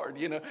so hard,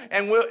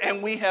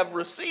 And we have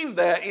received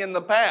that in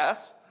the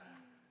past.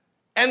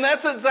 And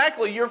that's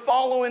exactly, you're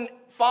falling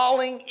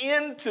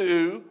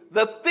into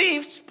the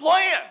thief's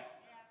plan.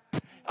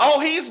 All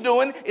he's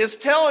doing is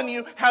telling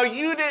you how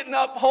you didn't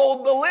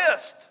uphold the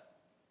list,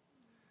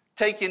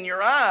 taking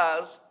your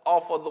eyes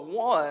off of the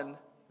one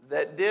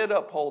that did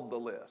uphold the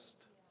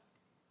list.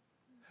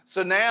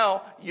 So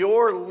now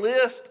your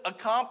list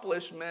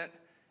accomplishment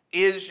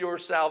is your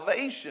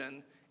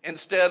salvation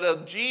instead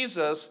of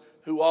Jesus,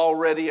 who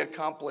already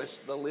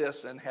accomplished the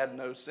list and had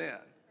no sin.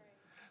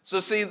 So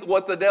see,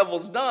 what the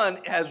devil's done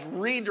has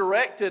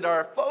redirected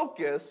our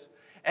focus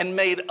and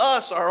made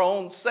us our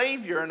own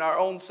Savior and our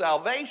own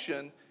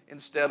salvation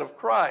instead of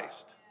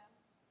Christ.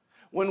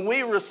 When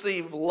we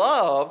receive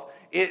love,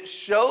 it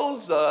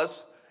shows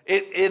us,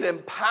 it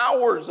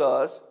empowers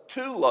us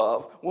to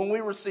love. When we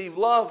receive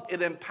love,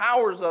 it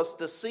empowers us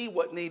to see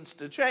what needs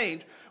to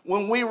change.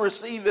 When we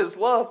receive his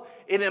love,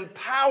 it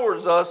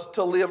empowers us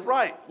to live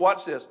right.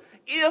 Watch this.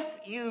 If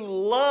you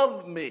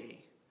love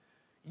me,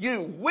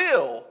 you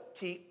will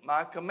keep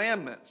my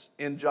commandments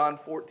in John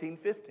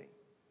 14:15.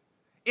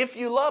 If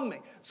you love me.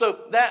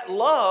 So that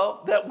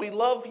love that we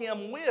love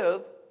him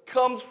with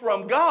comes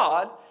from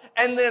God,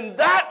 and then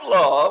that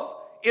love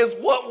is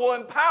what will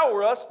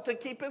empower us to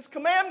keep his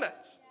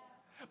commandments.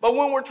 But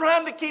when we're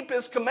trying to keep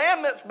his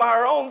commandments by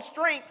our own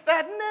strength,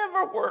 that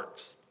never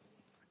works.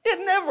 It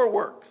never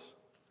works.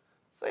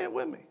 Say it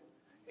with me.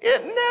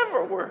 It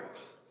never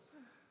works.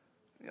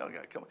 Y'all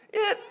got to come on.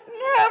 It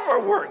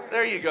never works.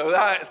 There you go.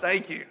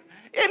 Thank you.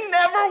 It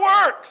never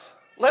works.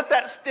 Let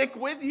that stick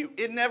with you.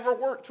 It never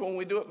works when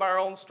we do it by our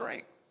own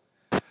strength.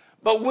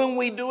 But when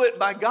we do it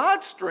by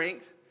God's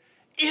strength,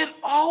 it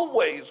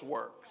always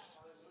works.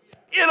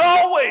 It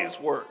always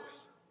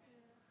works.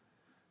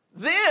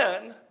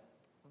 Then,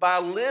 by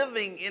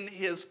living in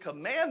his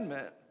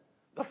commandment,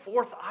 the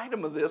fourth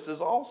item of this is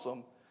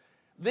awesome.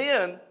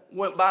 Then,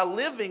 by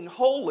living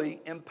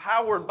holy,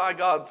 empowered by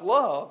God's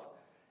love,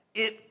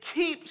 it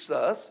keeps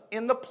us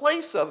in the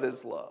place of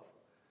his love.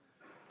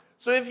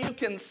 So if you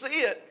can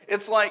see it,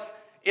 it's like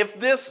if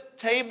this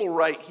table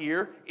right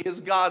here is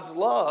God's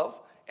love,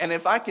 and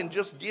if I can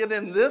just get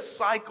in this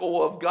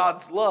cycle of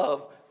God's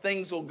love,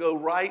 things will go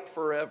right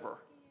forever.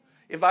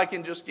 If I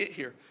can just get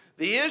here.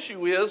 The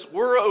issue is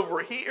we're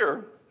over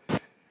here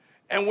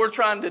and we're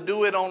trying to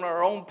do it on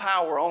our own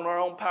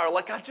power,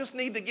 Like I just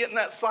need to get in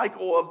that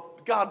cycle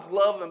of God's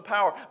love and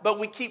power. But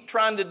we keep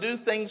trying to do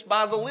things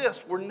by the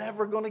list. We're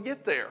never going to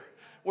get there.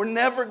 We're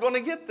never going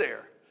to get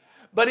there.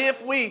 But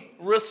if we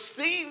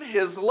receive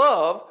his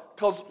love,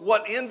 because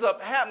what ends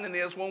up happening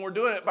is when we're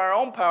doing it by our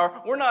own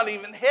power, we're not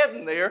even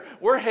heading there.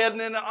 We're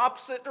heading in the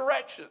opposite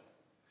direction.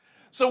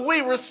 So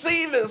we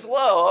receive his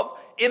love.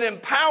 It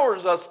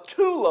empowers us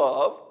to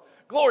love.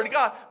 Glory to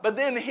God. But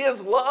then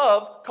his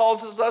love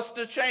causes us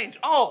to change.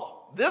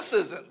 Oh, this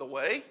isn't the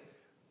way.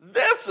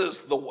 This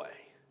is the way.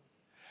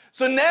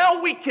 So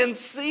now we can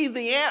see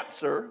the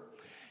answer.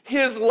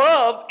 His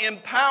love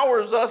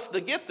empowers us to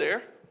get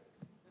there.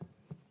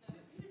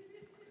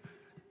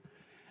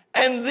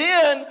 And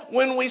then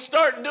when we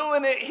start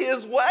doing it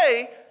his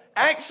way,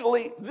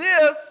 actually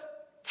this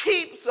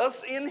keeps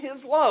us in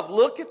his love.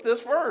 Look at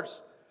this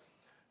verse.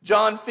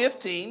 John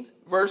 15,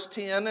 verse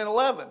 10 and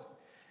 11.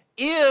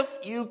 If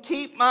you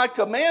keep my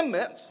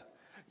commandments,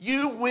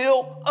 you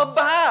will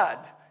abide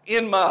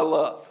in my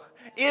love.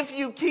 If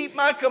you keep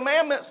my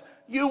commandments,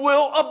 you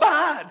will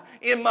abide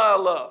in my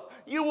love.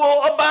 You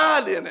will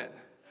abide in it.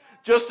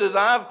 Just as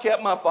I've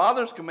kept my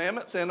Father's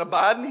commandments and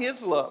abide in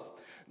his love.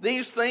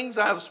 These things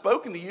I have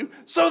spoken to you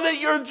so that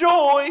your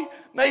joy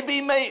may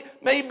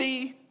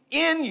be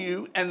in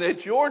you and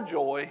that your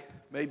joy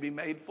may be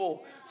made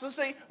full. So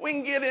see, we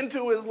can get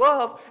into his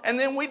love and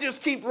then we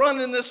just keep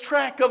running this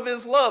track of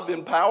his love.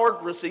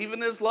 Empowered,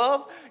 receiving his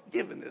love,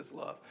 giving his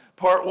love.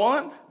 Part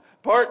 1,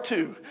 part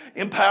 2.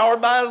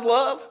 Empowered by his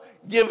love,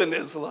 giving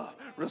his love.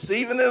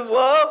 Receiving his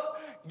love,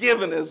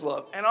 giving his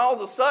love. And all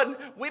of a sudden,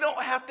 we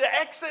don't have to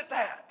exit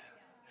that.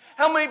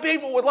 How many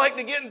people would like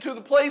to get into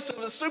the place of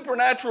the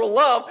supernatural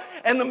love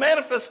and the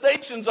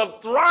manifestations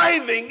of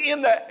thriving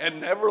in that and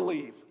never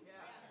leave?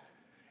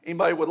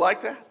 Anybody would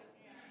like that?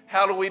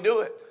 How do we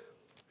do it?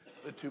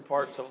 The 2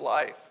 parts of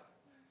life.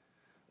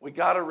 We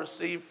got to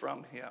receive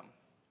from him.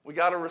 We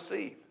got to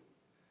receive.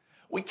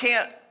 We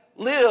can't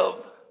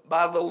live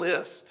by the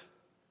list.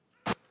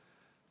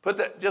 Put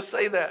that. Just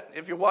say that.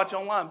 If you're watching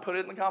online, put it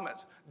in the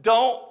comments.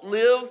 Don't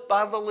live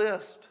by the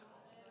list.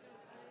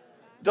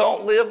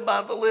 Don't live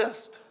by the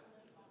list.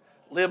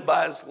 Live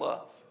by his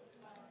love.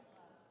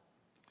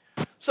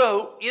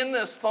 So in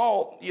this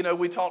thought,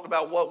 we talked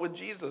about what would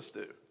Jesus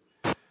do.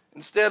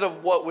 Instead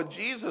of what would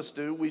Jesus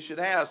do, we should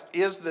ask,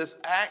 is this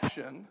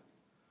action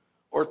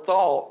or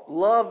thought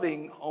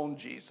loving on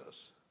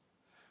Jesus?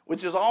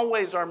 Which is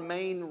always our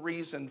main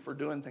reason for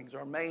doing things,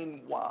 our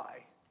main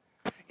why.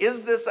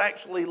 Is this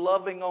actually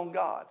loving on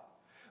God?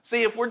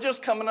 See, if we're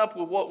just coming up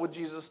with what would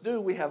Jesus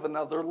do, we have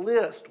another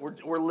list.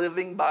 We're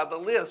living by the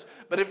list.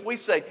 But if we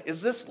say,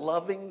 is this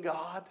loving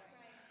God?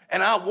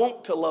 And I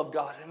want to love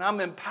God, and I'm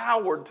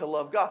empowered to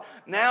love God.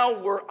 Now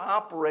we're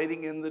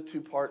operating in the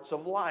 2 parts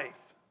of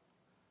life.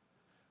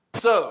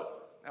 So,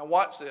 now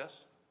watch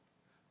this.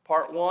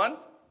 Part 1,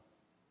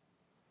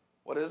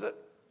 what is it?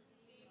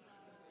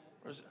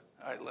 All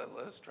right,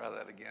 let's try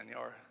that again.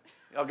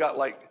 Y'all got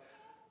like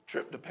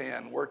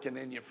tryptophan working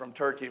in you from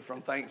turkey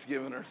from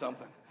Thanksgiving or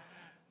something.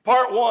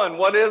 Part 1,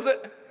 what is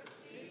it?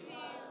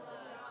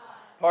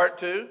 Part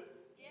 2?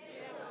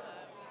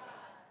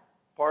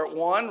 Part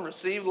 1,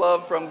 receive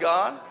love from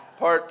God.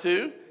 Part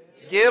 2,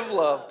 give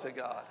love to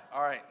God.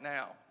 All right,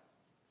 now,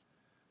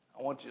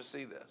 I want you to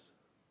see this.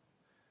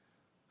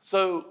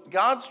 So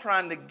God's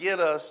trying to get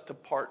us to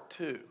part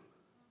 2,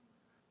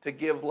 to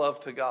give love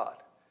to God,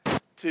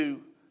 to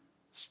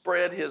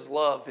spread his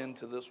love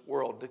into this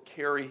world, to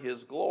carry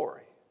his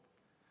glory.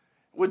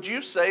 Would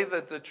you say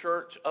that the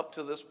church up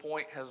to this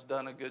point has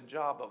done a good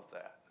job of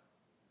that?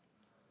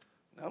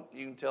 No,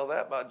 you can tell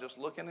that by just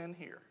looking in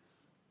here.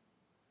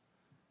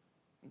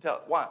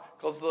 Why?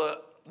 Because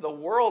the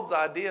world's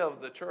idea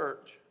of the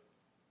church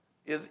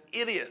is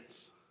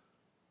idiots.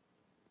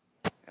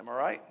 Am I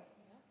right?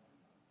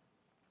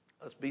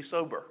 Let's be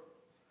sober.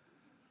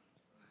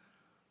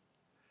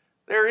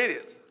 They're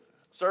idiots.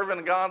 Serving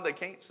a God they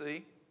can't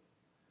see.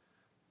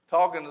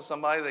 Talking to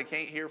somebody they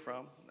can't hear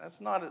from. That's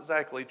not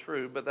exactly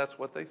true, but that's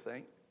what they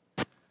think.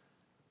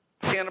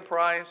 Paying a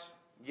price,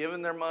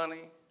 giving their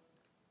money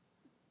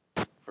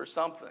for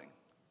something.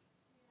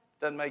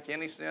 Doesn't make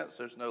any sense.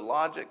 There's no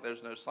logic.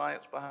 There's no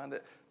science behind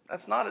it.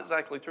 That's not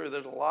exactly true.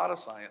 There's a lot of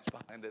science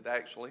behind it,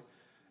 actually.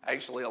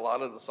 Actually, a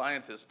lot of the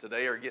scientists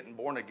today are getting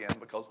born again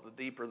because the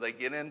deeper they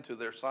get into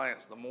their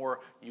science, the more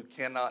you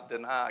cannot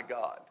deny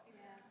God.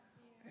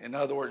 In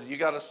other words, you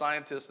got a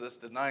scientist that's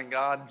denying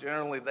God,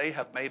 generally they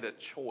have made a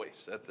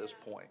choice at this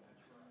point.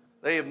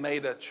 They have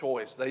made a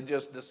choice. They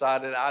just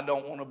decided, I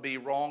don't want to be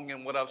wrong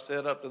in what I've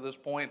said up to this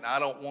point, and I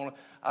don't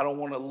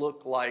want to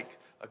look like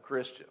a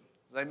Christian.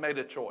 They made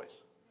a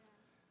choice.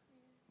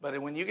 But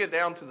when you get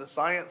down to the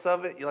science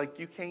of it,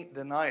 you can't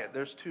deny it.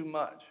 There's too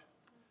much.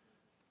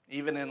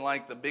 Even in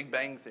like the Big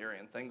Bang Theory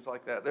and things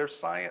like that. There's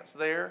science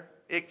there.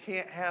 It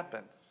can't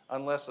happen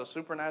unless a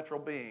supernatural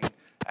being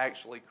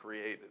actually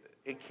created it.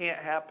 It can't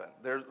happen.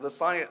 The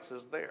science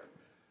is there.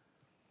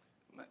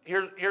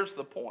 Here's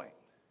the point.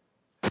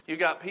 You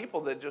got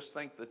people that just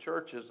think the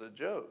church is a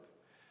joke.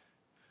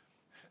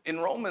 In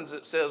Romans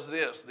it says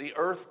this, the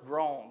earth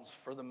groans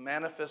for the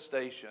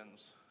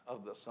manifestations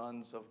of the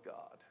sons of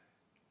God.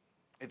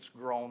 It's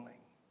groaning.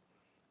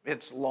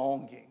 It's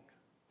longing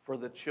for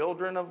the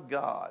children of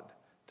God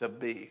to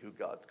be who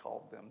God's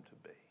called them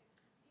to be.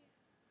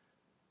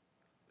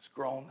 It's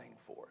groaning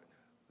for it.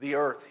 The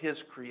earth,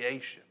 His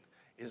creation,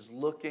 is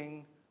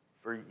looking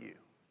for you.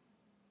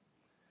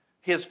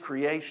 His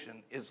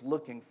creation is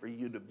looking for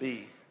you to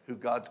be who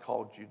God's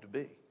called you to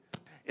be.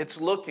 It's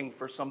looking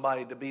for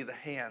somebody to be the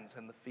hands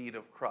and the feet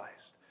of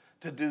Christ,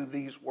 to do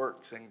these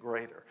works and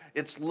greater.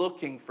 It's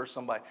looking for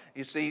somebody.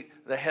 You see,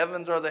 the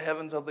heavens are the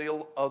heavens of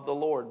the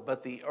Lord,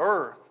 but the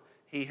earth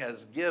He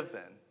has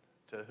given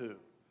to who?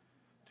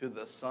 To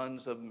the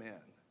sons of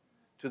men,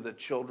 to the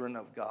children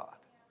of God.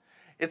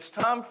 It's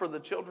time for the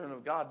children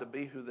of God to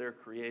be who they're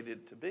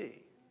created to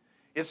be.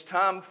 It's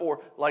time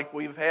for, like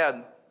we've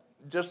had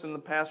just in the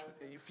past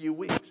few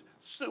weeks,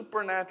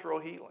 supernatural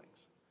healings.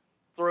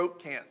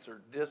 Throat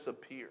cancer,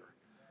 disappear.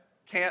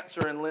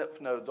 Cancer in lymph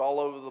nodes all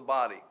over the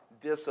body,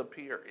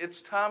 disappear.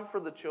 It's time for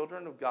the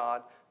children of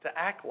God to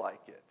act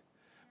like it.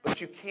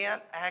 But you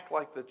can't act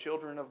like the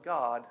children of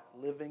God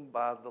living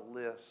by the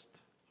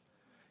list.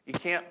 You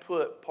can't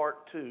put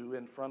part 2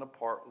 in front of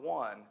part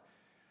 1.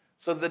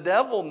 So the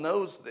devil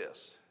knows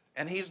this,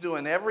 and he's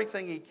doing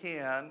everything he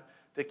can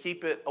to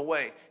keep it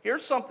away.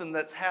 Here's something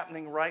that's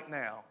happening right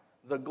now.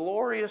 The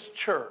glorious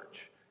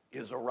church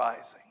is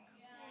arising.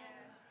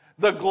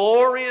 The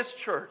glorious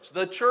church,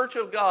 the church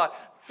of God,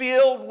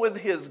 filled with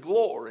His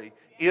glory,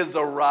 is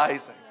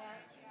arising.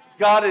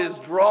 God is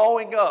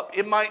drawing up.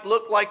 It might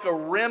look like a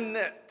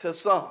remnant to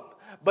some,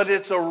 but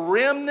it's a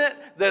remnant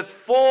that's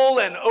full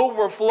and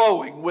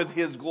overflowing with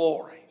His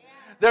glory.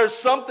 There's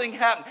something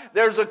happening.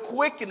 There's a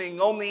quickening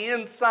on the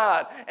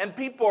inside, and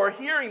people are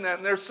hearing that,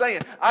 and they're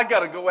saying, I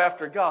got to go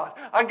after God.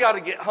 I got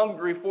to get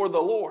hungry for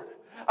the Lord.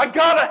 I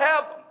got to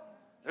have Him.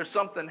 There's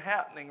something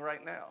happening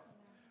right now.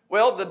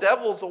 Well, the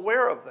devil's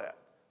aware of that.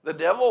 The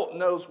devil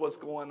knows what's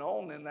going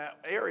on in that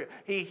area.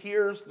 He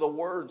hears the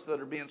words that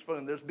are being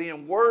spoken. There's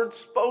being words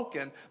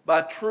spoken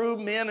by true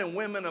men and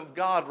women of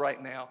God right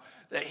now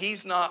that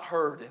he's not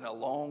heard in a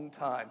long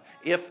time,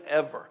 if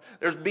ever.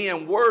 There's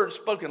being words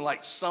spoken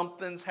like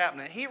something's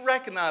happening. He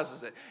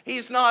recognizes it.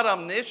 He's not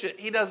omniscient.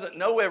 He doesn't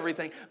know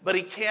everything, but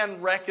he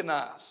can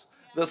recognize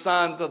the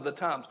signs of the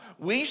times.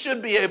 We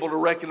should be able to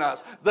recognize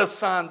the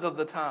signs of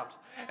the times.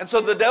 And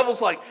so the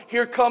devil's like,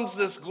 here comes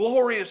this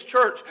glorious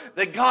church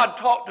that God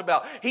talked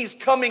about. He's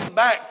coming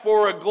back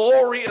for a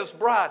glorious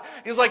bride.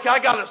 He's like, I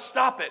got to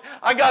stop it.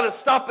 I got to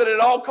stop it at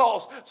all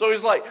costs. So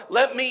he's like,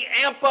 let me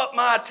amp up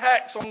my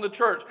attacks on the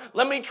church.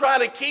 Let me try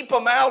to keep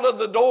them out of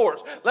the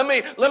doors. Let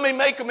me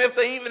make them, if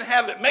they even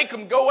have it, make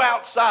them go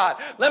outside.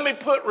 Let me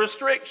put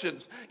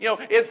restrictions.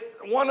 It's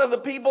one of the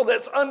people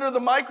that's under the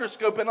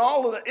microscope in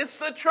all of that. It's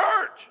the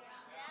church.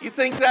 You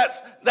think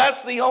that's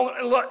the only,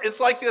 it's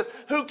like this,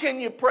 who can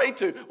you pray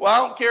to? Well, I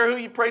don't care who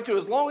you pray to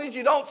as long as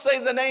you don't say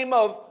the name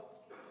of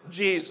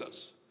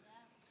Jesus.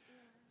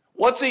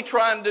 What's he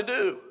trying to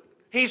do?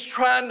 He's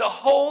trying to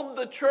hold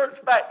the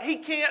church back. He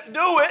can't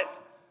do it,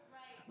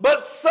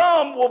 but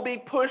some will be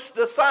pushed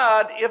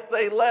aside if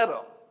they let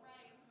him.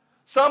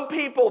 Some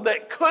people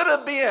that could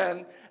have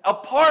been a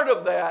part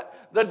of that,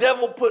 the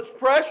devil puts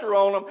pressure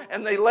on them,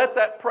 and they let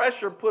that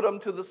pressure put them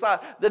to the side.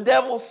 The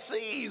devil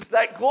sees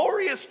that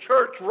glorious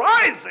church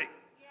rising.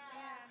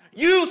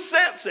 You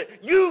sense it.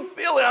 You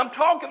feel it. I'm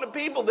talking to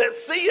people that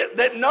see it,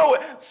 that know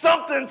it.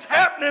 Something's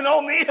happening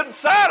on the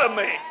inside of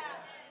me.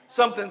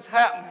 Something's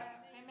happening.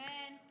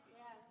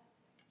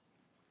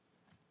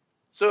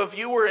 So if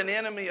you were an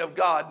enemy of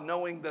God,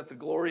 knowing that the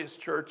glorious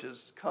church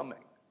is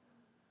coming,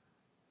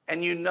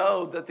 and you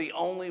know that the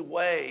only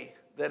way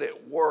that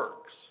it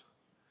works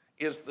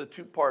is the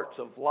two parts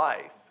of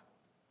life,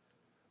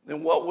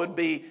 then what would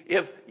be,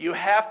 if you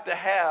have to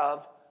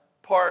have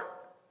part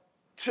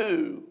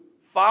 2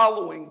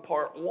 following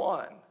part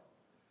 1,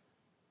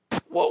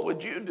 what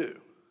would you do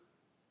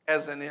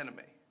as an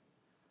enemy?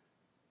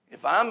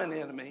 If I'm an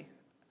enemy,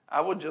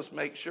 I would just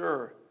make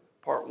sure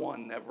part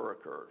 1 never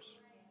occurs.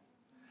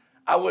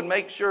 I would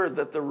make sure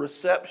that the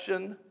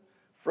reception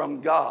from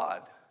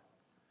God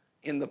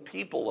in the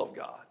people of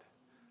God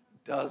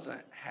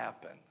doesn't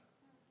happen.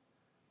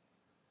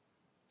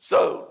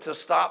 So, to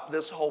stop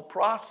this whole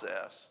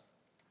process,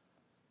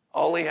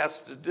 all he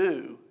has to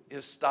do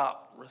is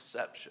stop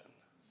reception.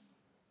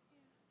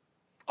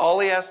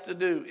 All he has to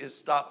do is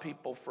stop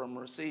people from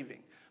receiving.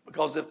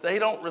 Because if they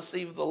don't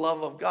receive the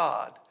love of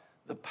God,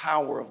 the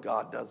power of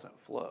God doesn't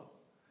flow.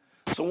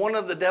 So one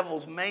of the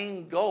devil's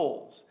main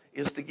goals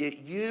is to get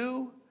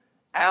you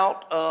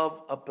out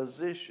of a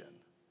position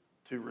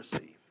to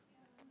receive.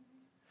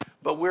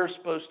 But we're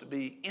supposed to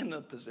be in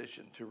a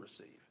position to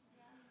receive.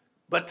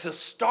 But to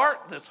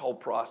start this whole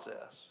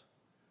process,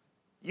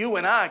 you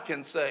and I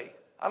can say,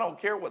 I don't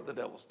care what the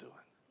devil's doing.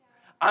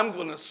 I'm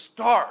going to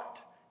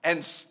start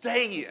and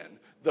stay in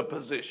the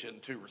position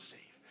to receive.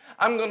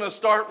 I'm going to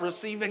start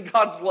receiving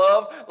God's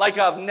love like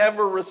I've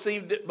never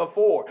received it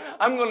before.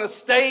 I'm going to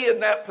stay in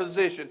that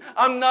position.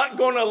 I'm not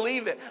going to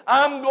leave it.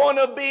 I'm going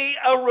to be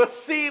a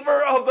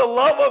receiver of the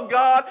love of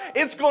God.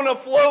 It's going to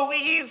flow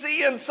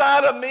easy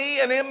inside of me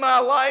and in my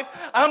life.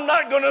 I'm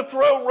not going to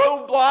throw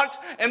roadblocks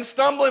and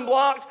stumbling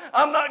blocks.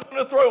 I'm not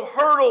going to throw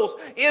hurdles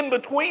in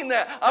between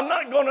that. I'm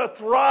not going to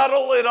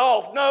throttle it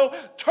off. No,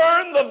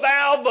 turn the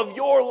valve of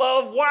your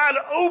love wide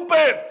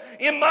open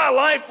in my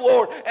life,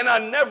 Lord, and I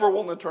never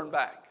want to turn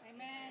back.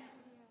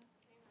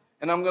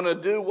 And I'm going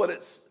to do what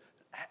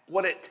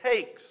it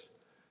takes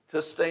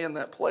to stay in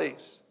that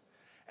place.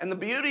 And the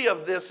beauty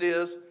of this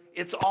is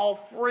it's all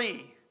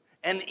free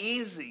and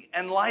easy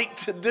and light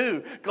to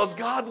do, because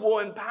God will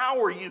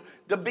empower you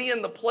to be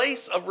in the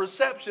place of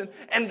reception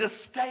and to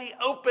stay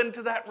open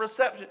to that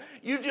reception.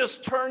 You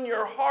just turn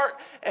your heart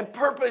and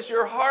purpose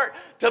your heart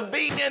to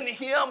be in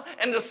Him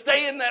and to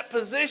stay in that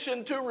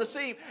position to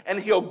receive, and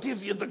He'll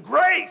give you the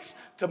grace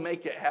to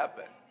make it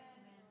happen.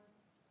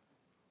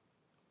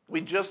 We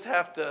just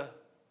have to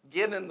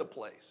get in the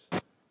place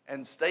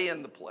and stay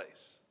in the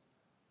place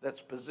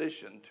that's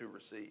positioned to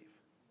receive.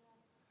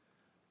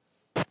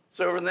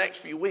 So over the next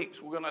few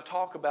weeks, we're going to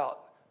talk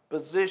about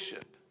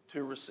positioned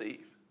to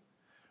receive.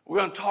 We're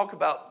going to talk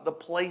about the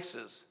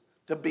places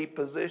to be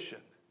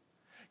positioned.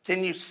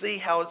 Can you see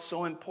how it's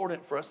so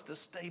important for us to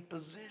stay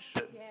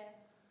positioned? Yeah.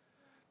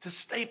 To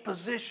stay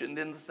positioned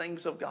in the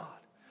things of God.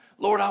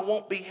 Lord, I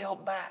won't be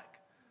held back.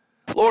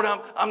 Lord,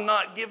 I'm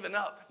not giving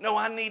up. No,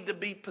 I need to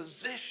be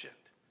positioned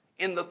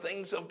in the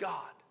things of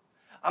God.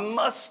 I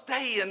must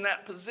stay in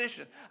that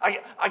position.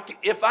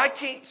 If I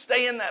can't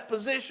stay in that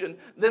position,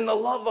 then the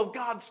love of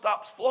God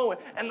stops flowing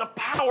and the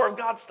power of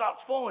God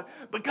stops flowing.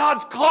 But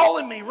God's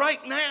calling me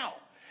right now.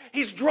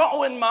 He's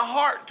drawing my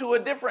heart to a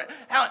different...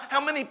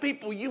 How many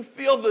people you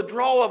feel the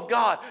draw of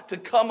God to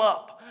come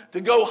up, to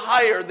go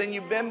higher than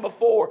you've been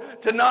before,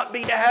 to not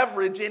be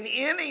average in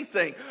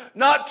anything,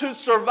 not to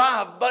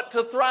survive, but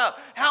to thrive?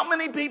 How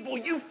many people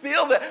you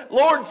feel that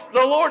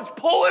the Lord's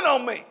pulling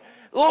on me?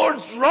 The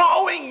Lord's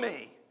drawing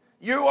me.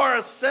 You are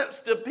a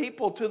sensitive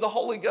people to the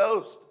Holy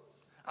Ghost.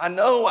 I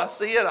know, I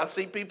see it. I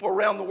see people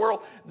around the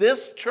world.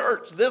 This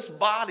church, this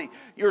body,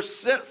 you're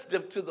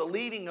sensitive to the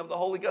leading of the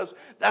Holy Ghost.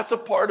 That's a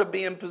part of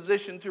being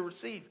positioned to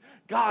receive.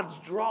 God's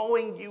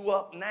drawing you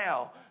up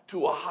now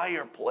to a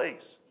higher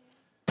place.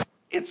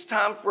 It's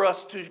time for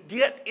us to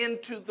get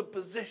into the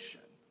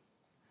position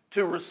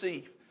to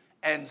receive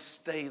and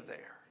stay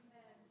there.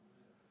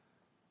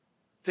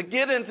 To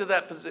get into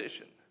that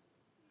position.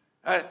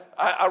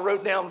 I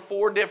wrote down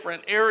 4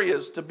 different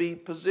areas to be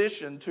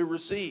positioned to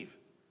receive.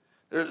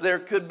 There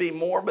could be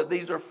more, but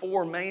these are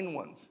 4 main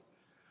ones.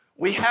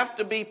 We have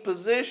to be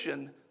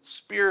positioned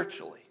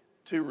spiritually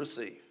to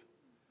receive.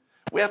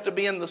 We have to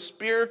be in the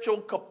spiritual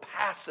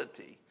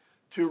capacity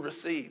to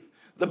receive.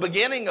 The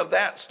beginning of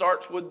that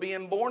starts with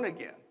being born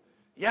again.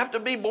 You have to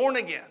be born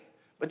again,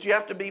 but you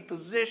have to be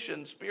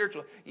positioned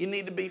spiritually. You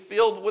need to be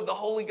filled with the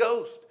Holy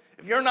Ghost.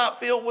 If you're not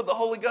filled with the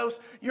Holy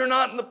Ghost, you're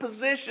not in the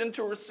position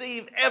to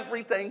receive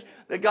everything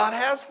that God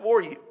has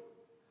for you.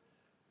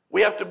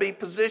 We have to be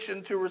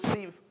positioned to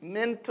receive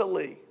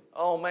mentally.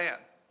 Oh man,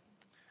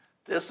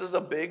 this is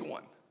a big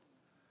one.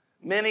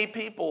 Many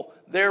people,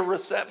 their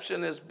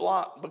reception is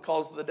blocked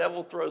because the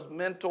devil throws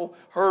mental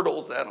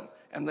hurdles at them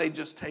and they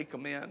just take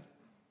them in.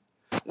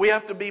 We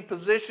have to be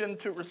positioned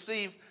to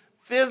receive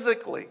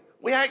physically.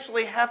 We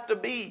actually have to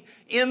be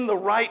in the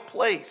right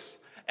place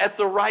at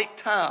the right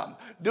time,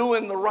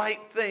 doing the right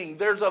thing.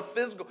 There's a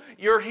physical.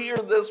 You're here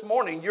this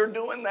morning. You're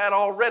doing that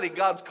already.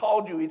 God's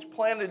called you. He's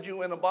planted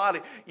you in a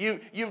body.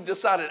 You've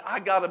decided, I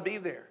got to be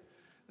there.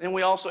 Then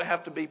we also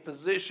have to be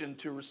positioned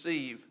to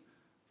receive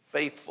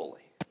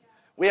faithfully.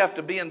 We have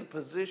to be in the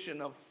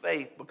position of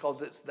faith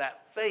because it's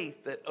that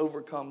faith that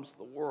overcomes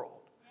the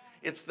world.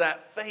 It's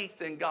that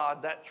faith in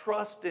God, that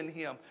trust in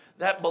Him,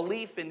 that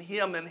belief in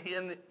Him and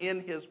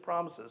in His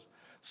promises.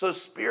 So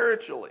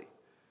spiritually,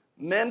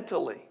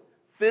 mentally,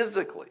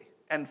 physically,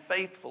 and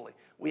faithfully,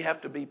 we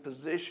have to be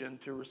positioned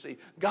to receive.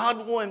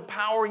 God will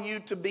empower you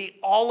to be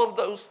all of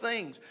those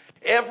things.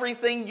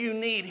 Everything you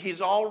need,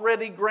 He's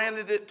already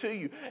granted it to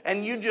you.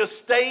 And you just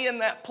stay in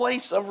that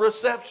place of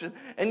reception.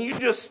 And you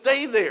just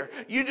stay there.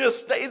 You just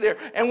stay there.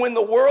 And when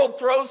the world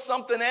throws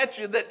something at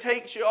you that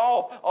takes you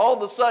off, all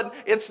of a sudden,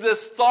 it's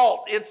this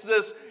thought. It's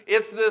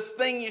this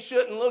thing you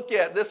shouldn't look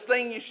at. This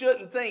thing you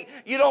shouldn't think.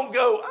 You don't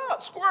go,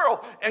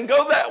 squirrel, and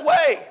go that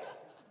way.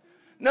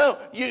 No,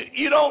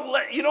 you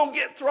don't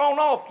get thrown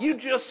off. You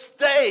just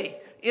stay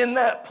in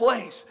that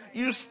place.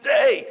 You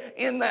stay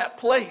in that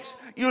place.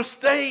 You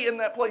stay in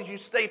that place. You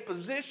stay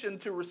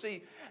positioned to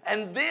receive.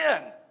 And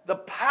then the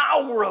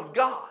power of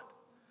God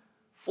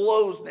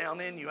flows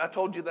down in you. I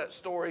told you that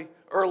story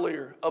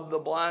earlier of the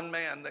blind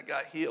man that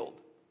got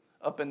healed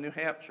up in New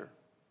Hampshire.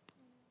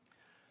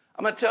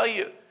 I'm going to tell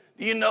you,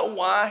 do you know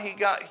why he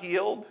got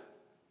healed?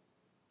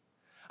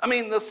 I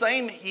mean, the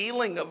same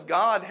healing of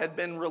God had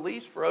been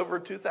released for over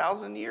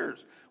 2,000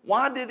 years.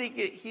 Why did he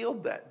get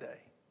healed that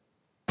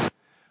day?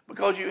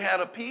 Because you had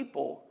a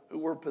people who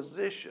were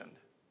positioned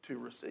to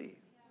receive.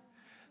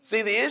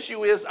 See, the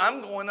issue is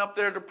I'm going up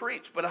there to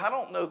preach, but I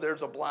don't know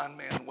there's a blind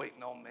man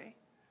waiting on me.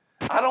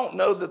 I don't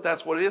know that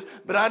that's what it is,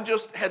 but I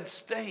just had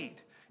stayed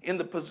in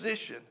the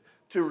position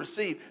to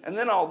receive. And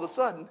then all of a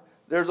sudden,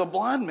 there's a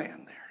blind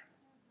man there.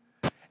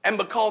 And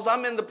because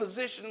I'm in the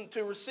position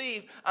to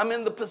receive, I'm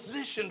in the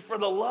position for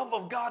the love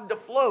of God to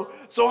flow.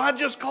 So I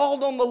just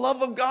called on the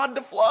love of God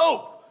to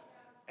flow.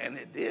 And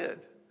it did.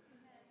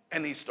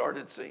 And he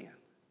started seeing.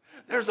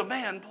 There's a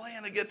man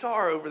playing a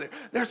guitar over there.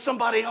 There's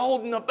somebody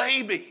holding a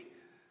baby.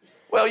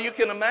 Well, you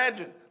can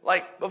imagine.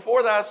 Like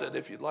before that, I said,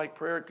 if you'd like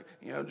prayer,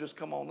 just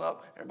come on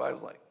up. Everybody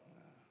was like,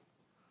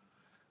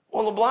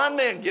 well, the blind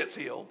man gets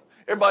healed.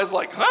 Everybody's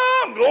like,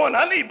 I'm going,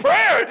 I need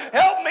prayer.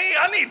 Help me.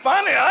 I need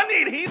finance. I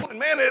need healing.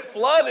 Man, it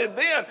flooded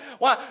then.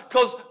 Why?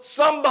 Because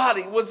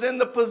somebody was in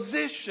the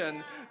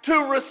position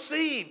to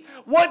receive.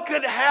 What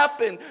could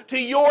happen to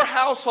your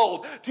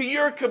household, to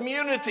your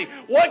community?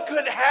 What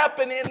could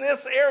happen in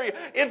this area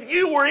if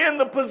you were in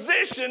the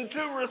position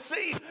to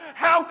receive?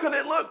 How could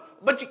it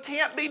look? But you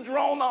can't be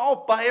drawn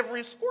off by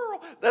every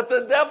squirrel that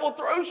the devil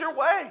throws your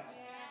way.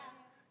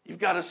 You've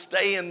got to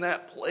stay in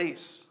that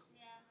place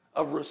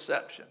of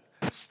reception.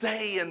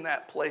 Stay in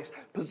that place,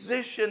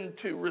 positioned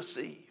to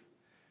receive.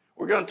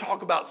 We're going to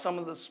talk about some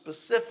of the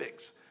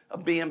specifics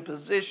of being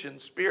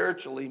positioned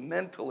spiritually,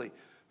 mentally,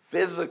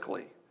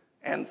 physically,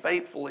 and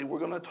faithfully. We're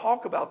going to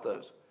talk about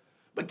those.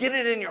 But get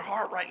it in your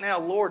heart right now,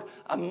 Lord,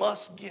 I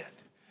must get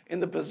in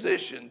the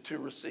position to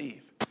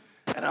receive.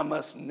 And I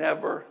must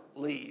never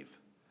leave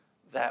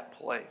that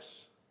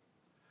place.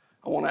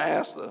 I want to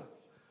ask the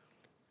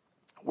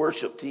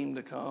worship team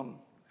to come,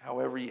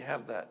 however you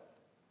have that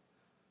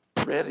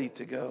ready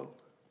to go.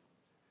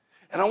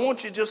 And I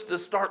want you just to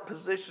start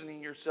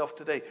positioning yourself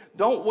today.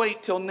 Don't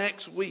wait till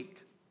next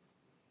week.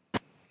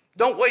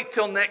 Don't wait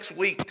till next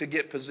week to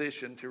get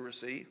positioned to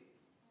receive.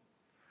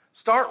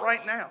 Start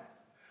right now.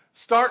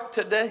 Start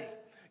today.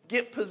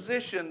 Get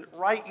positioned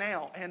right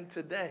now and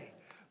today.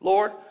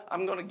 Lord,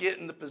 I'm going to get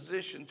in the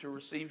position to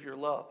receive your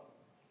love.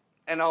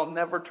 And I'll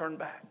never turn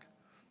back.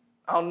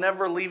 I'll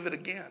never leave it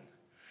again.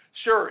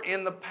 Sure,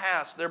 in the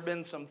past, there have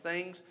been some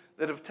things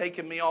that have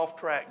taken me off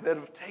track, that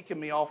have taken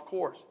me off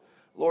course.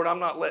 Lord, I'm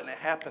not letting it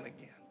happen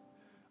again.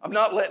 I'm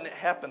not letting it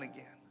happen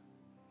again.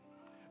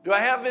 Do I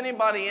have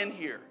anybody in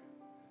here?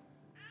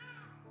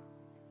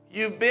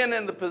 You've been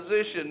in the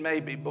position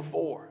maybe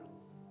before,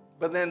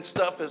 but then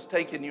stuff has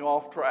taken you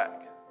off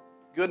track.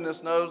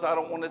 Goodness knows I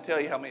don't want to tell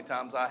you how many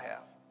times I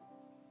have.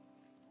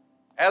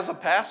 As a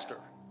pastor,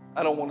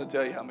 I don't want to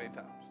tell you how many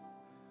times.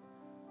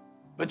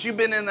 But you've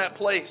been in that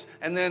place,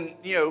 and then,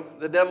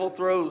 the devil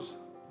throws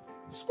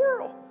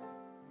squirrel.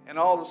 And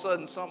all of a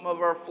sudden, something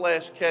of our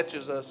flesh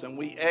catches us, and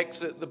we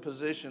exit the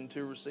position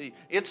to receive.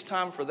 It's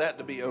time for that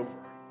to be over.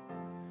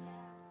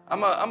 I'm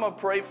going to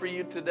pray for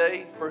you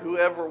today, for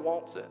whoever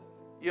wants it.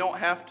 You don't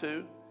have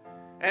to.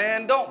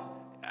 And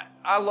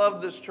I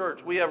love this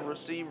church. We have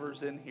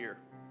receivers in here.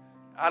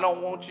 I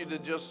don't want you to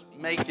just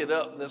make it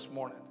up this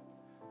morning.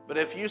 But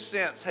if you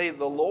sense, hey,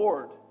 the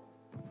Lord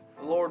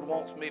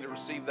wants me to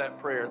receive that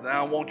prayer, then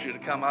I want you to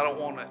come. I don't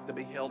want it to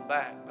be held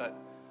back. But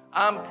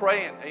I'm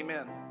praying.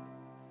 Amen.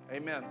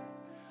 Amen.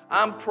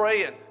 I'm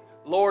praying,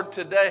 Lord,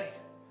 today,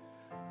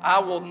 I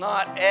will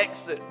not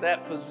exit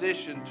that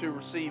position to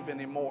receive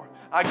anymore.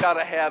 I got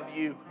to have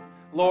you.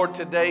 Lord,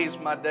 today's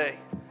my day.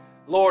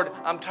 Lord,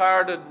 I'm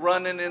tired of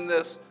running in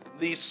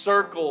these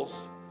circles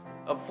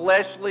of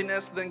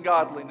fleshliness than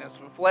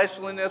godliness, and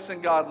fleshliness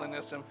and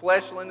godliness, and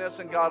fleshliness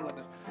and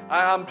godliness.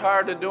 I'm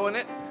tired of doing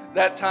it.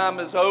 That time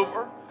is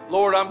over.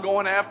 Lord, I'm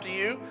going after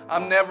you.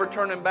 I'm never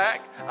turning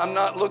back. I'm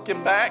not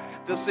looking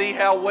back to see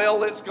how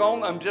well it's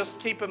gone. I'm just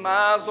keeping my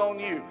eyes on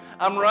you.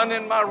 I'm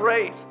running my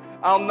race.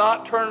 I'll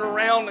not turn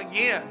around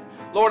again.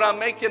 Lord, I'm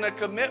making a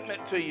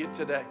commitment to you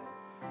today.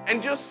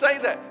 And just say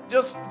that.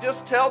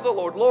 Just tell the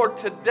Lord, Lord,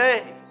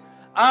 today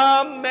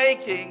I'm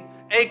making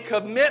a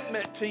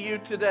commitment to you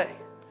today.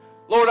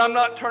 Lord, I'm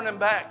not turning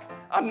back.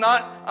 I'm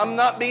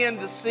not being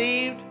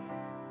deceived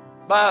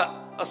by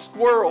a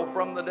squirrel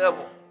from the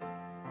devil.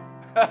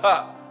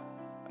 I'm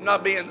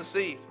not being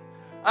deceived.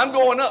 I'm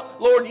going up.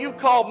 Lord, you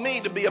called me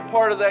to be a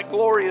part of that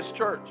glorious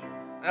church.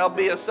 And that'll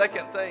be a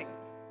second thing.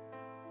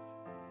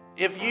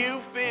 If you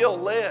feel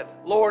led,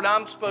 Lord,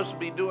 I'm supposed to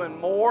be doing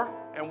more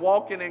and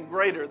walking in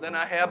greater than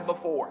I have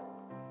before.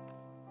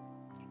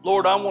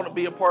 Lord, I want to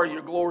be a part of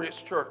your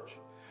glorious church.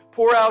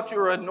 Pour out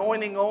your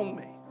anointing on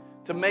me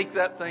to make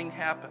that thing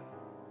happen.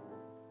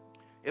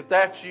 If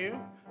that's you,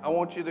 I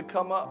want you to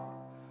come up.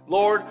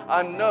 Lord,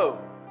 I know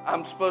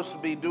I'm supposed to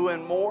be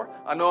doing more.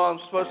 I know I'm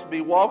supposed to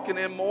be walking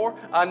in more.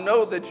 I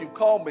know that you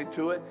called me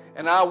to it,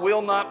 and I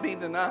will not be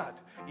denied.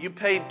 You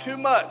paid too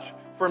much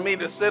for me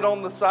to sit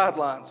on the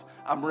sidelines.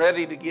 I'm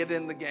ready to get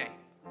in the game.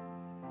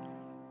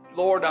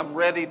 Lord, I'm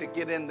ready to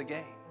get in the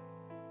game.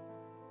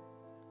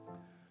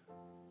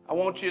 I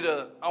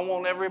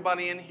want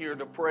everybody in here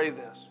to pray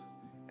this.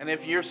 And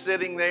if you're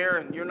sitting there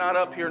and you're not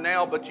up here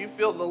now, but you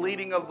feel the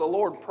leading of the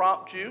Lord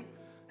prompt you,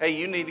 hey,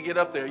 you need to get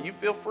up there. You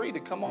feel free to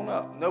come on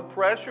up. No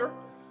pressure.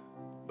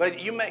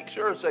 But you make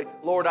sure and say,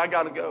 Lord, I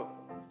got to go.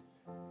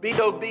 Be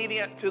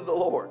obedient to the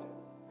Lord.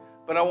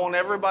 But I want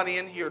everybody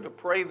in here to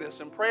pray this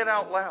and pray it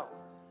out loud.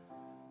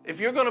 If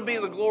you're going to be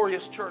the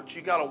glorious church,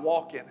 you got to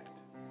walk in it.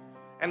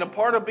 And a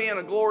part of being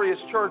a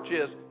glorious church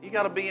is you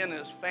got to be in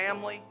His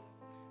family,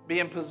 be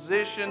in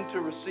position to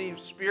receive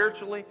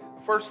spiritually.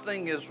 The first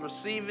thing is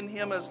receiving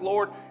Him as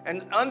Lord.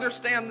 And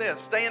understand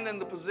this, staying in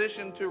the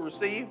position to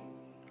receive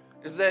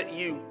is that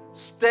you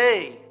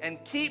stay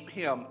and keep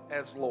Him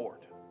as Lord.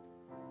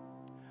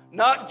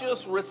 Not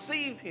just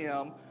receive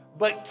Him,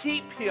 but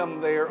keep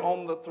Him there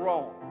on the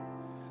throne.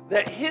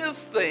 That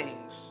His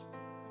things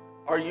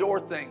are your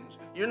things.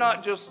 You're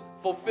not just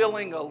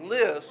fulfilling a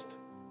list.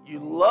 You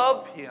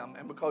love Him,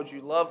 and because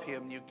you love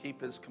Him, you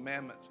keep His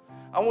commandments.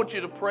 I want you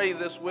to pray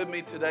this with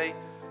me today.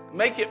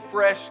 Make it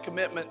fresh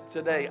commitment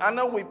today. I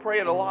know we pray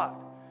it a lot,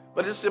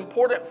 but it's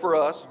important for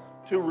us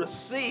to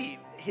receive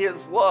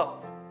His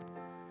love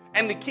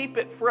and to keep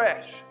it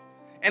fresh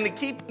and to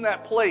keep in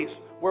that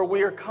place where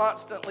we are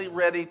constantly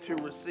ready to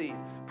receive.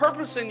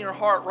 Purpose in your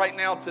heart right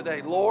now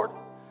today, Lord,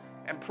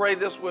 and pray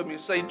this with me.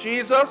 Say,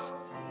 Jesus,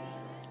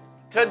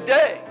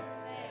 today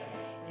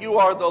you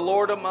are the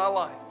Lord of my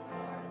life.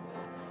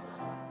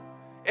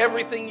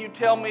 Everything you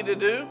tell me to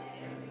do,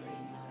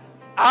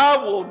 I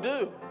will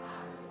do.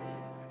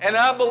 And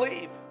I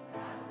believe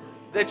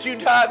that you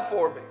died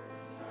for me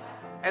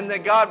and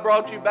that God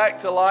brought you back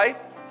to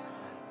life.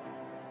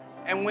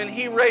 And when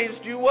He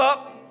raised you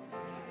up,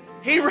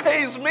 He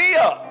raised me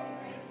up.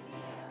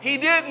 He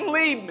didn't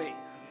leave me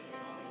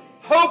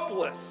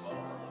hopeless,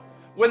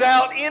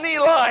 without any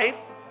life,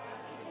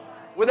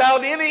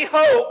 without any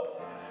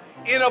hope,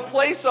 in a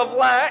place of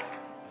lack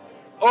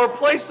or a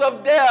place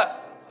of death.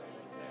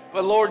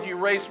 But Lord, you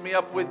raised me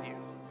up with you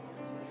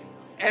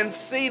and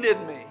seated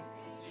me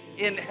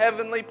in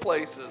heavenly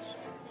places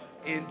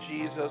in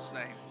Jesus'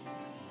 name.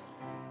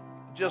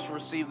 Just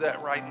receive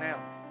that right now.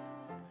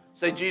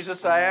 Say,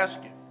 Jesus, I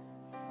ask you,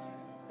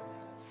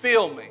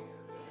 fill me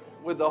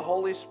with the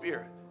Holy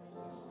Spirit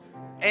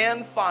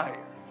and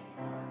fire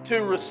to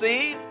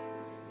receive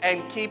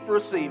and keep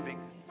receiving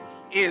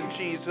in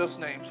Jesus'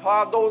 name.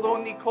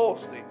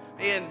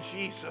 In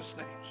Jesus'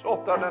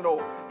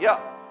 name. Yeah.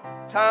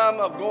 Time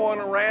of going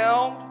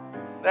around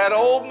that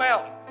old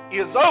mountain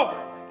is over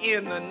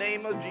in the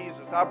name of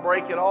Jesus. I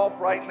break it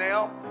off right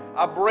now.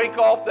 I break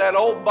off that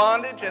old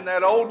bondage and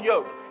that old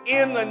yoke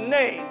in the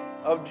name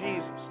of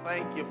Jesus.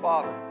 Thank you,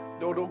 Father.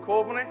 Dodo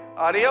kobne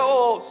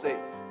ariose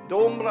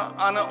dombra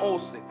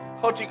anaose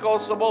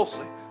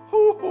hochikosabose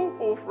hu hu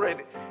hu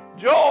Freddy.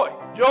 Joy,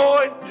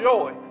 joy,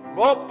 joy.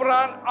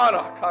 Bopran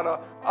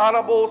anakara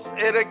arabos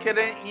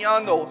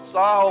erekereniano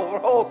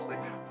saurose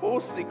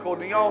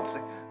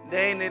husikoniose.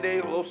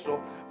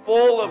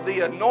 Full of the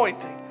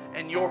anointing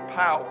and your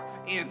power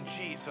in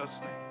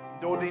Jesus' name.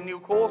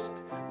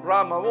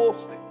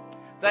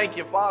 Thank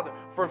you, Father,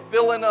 for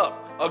filling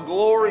up a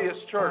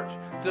glorious church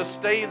to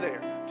stay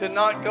there, to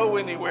not go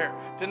anywhere,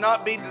 to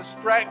not be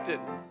distracted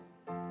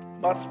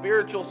by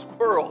spiritual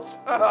squirrels.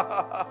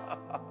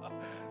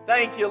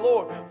 Thank you,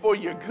 Lord, for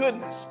your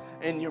goodness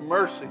and your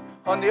mercy.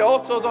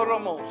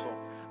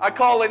 I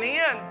call an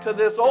end to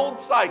this old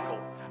cycle.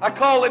 I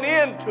call an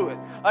end to it.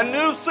 A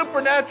new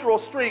supernatural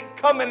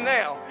strength coming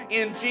now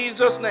in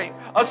Jesus' name.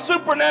 A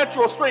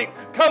supernatural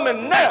strength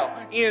coming now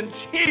in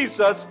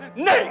Jesus'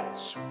 name.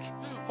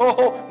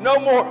 Oh, no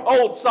more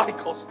old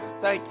cycles.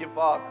 Thank you,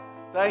 Father.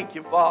 Thank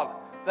you, Father.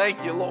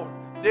 Thank you, Lord.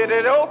 Yeah,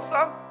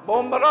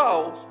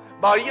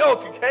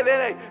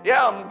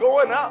 I'm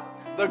going up.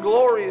 The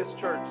glorious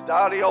church.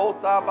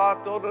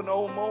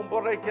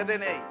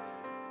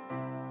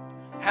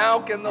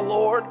 How can the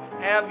Lord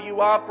have you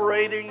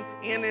operating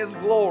in His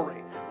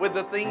glory with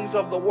the things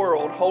of the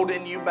world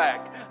holding you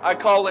back? I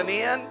call an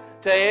end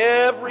to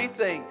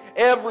everything,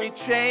 every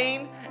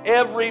chain,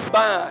 every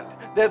bind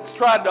that's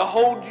tried to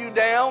hold you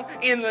down,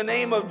 in the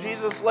name of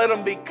Jesus, let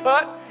them be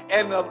cut,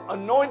 and the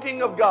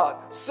anointing of God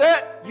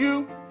set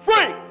you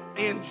free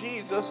in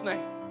Jesus'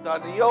 name.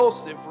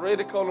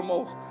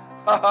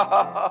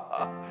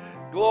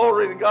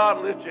 Glory to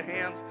God. Lift your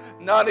hands.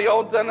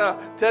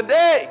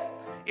 Today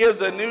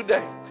is a new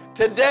day.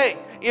 Today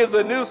is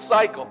a new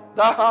cycle.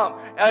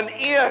 An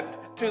end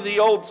to the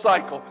old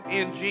cycle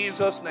in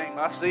Jesus' name.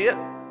 I see it.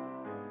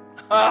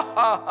 An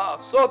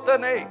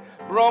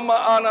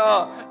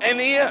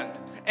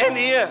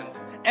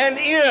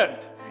end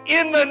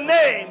in the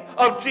name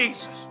of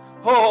Jesus.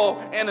 Oh,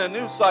 and a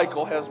new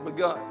cycle has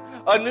begun.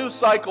 A new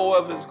cycle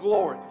of His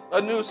glory.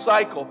 A new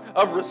cycle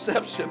of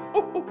reception.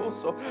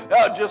 So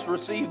just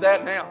receive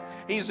that now.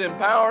 He's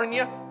empowering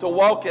you to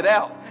walk it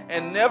out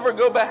and never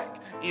go back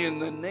in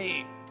the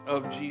name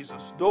of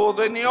Jesus.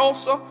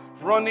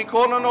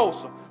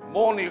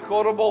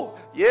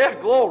 Yeah,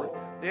 glory.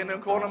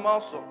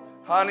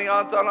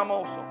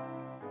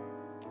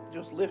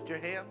 Just lift your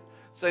hand.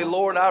 Say,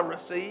 Lord, I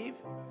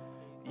receive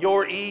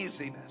your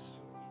easiness,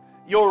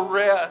 your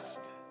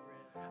rest.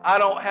 I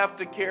don't have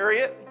to carry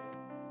it.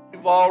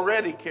 You've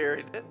already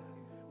carried it.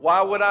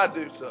 Why would I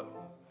do so?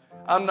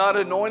 I'm not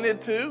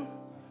anointed to,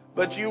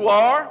 but you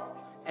are,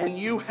 and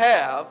you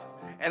have,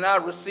 and I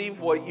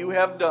receive what you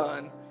have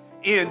done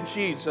in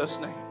Jesus'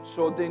 name.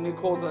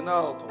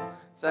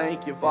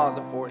 Thank you,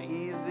 Father, for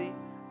easy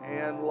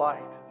and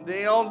light.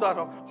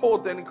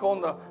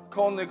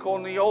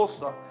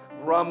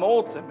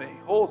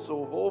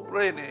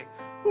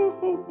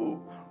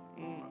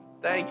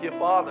 Thank you,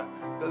 Father.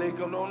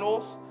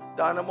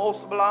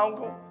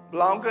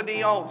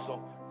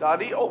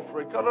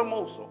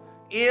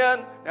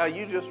 Now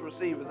you just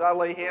receive. As I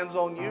lay hands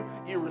on you,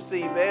 you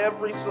receive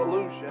every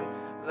solution.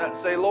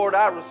 Say, Lord,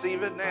 I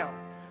receive it now.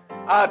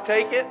 I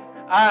take it.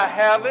 I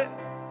have it.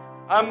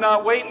 I'm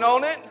not waiting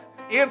on it.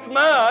 It's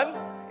mine.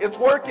 It's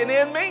working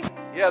in me.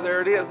 Yeah,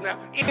 there it is now.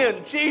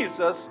 In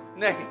Jesus'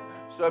 name.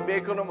 So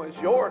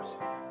it's yours.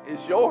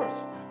 It's yours.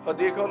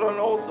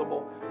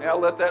 Now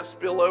let that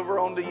spill over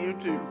onto you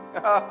too.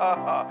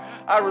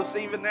 I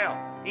receive it now.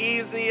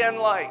 Easy and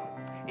light.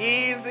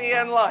 Easy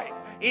and light.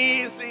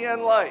 Easy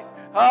and light.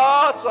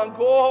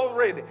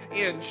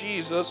 In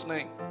Jesus'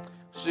 name.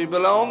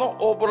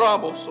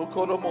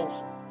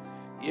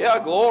 Yeah,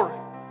 glory.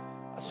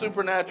 A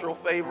supernatural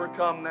favor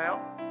come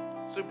now.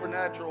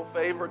 Supernatural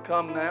favor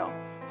come now.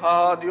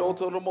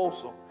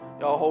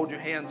 Y'all hold your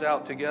hands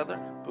out together.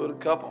 Put a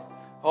couple.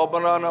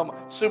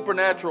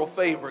 Supernatural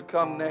favor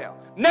come now.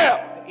 Now,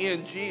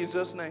 in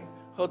Jesus' name.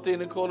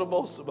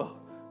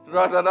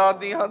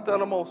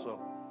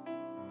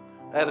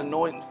 That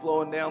anointing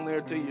flowing down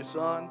there to your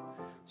son.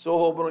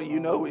 So you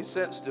know he's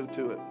sensitive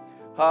to it.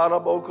 I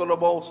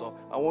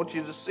want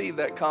you to see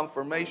that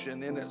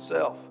confirmation in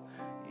itself.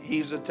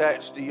 He's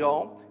attached to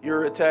y'all.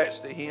 You're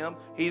attached to him.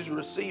 He's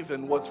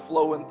receiving what's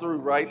flowing through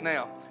right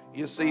now.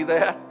 You see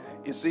that?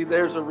 You see,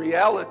 there's a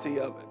reality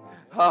of it.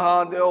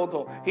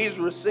 He's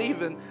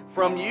receiving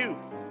from you.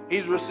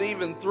 He's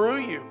receiving through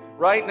you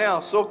right now.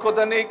 So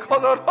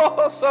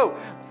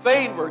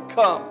favor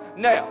come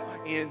now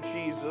in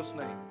Jesus'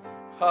 name.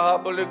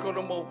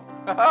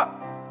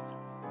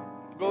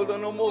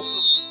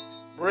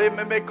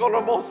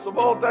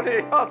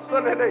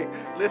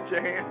 Lift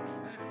your hands.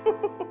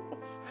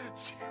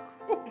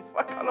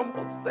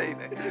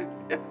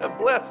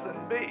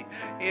 Blessing be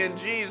in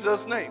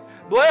Jesus' name.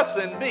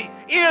 Blessing be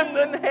in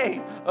the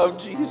name of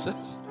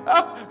Jesus.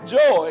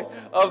 Joy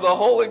of the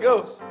Holy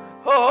Ghost.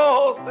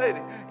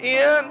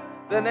 In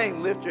the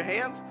name. Lift your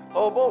hands.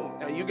 Boom.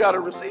 Now you got to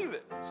receive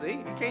it. See,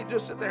 you can't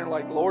just sit there and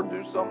like, Lord,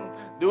 do something.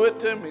 Do it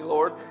to me,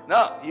 Lord.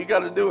 No, you got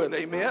to do it.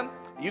 Amen.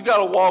 You got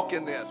to walk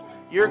in this.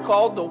 You're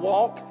called to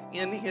walk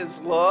in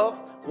His love.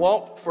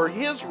 Walk for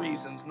His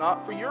reasons, not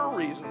for your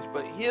reasons,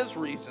 but His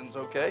reasons,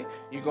 okay?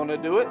 You going to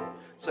do it?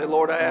 Say,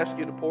 Lord, I ask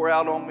you to pour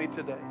out on me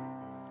today.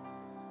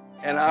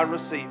 And I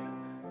receive it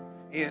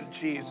in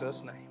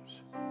Jesus' name.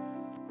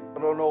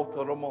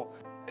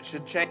 That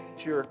should change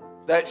your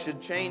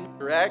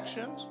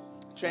actions,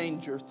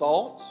 change your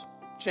thoughts,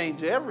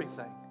 change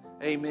everything.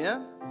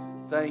 Amen.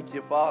 Thank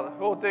you, Father.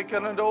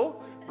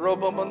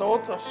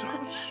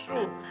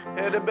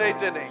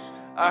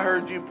 I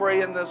heard you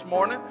praying this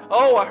morning.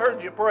 Oh, I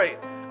heard you praying.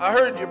 I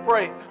heard you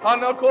praying.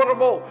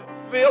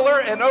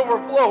 Filler and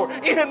overflower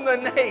in the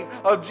name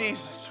of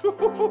Jesus.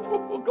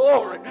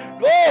 Glory,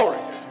 glory,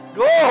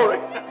 glory,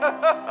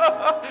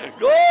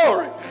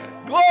 glory,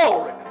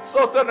 glory.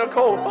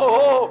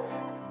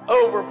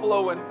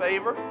 Overflowing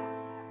favor.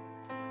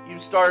 You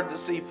started to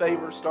see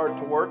favor start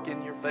to work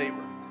in your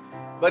favor.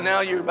 But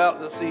now you're about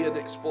to see it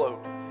explode.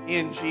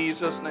 In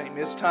Jesus' name.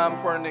 It's time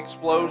for an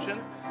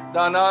explosion.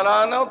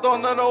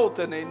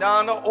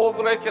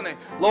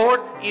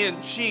 Lord,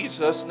 in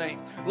Jesus' name.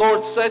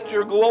 Lord, set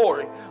your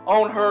glory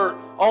on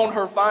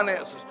her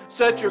finances.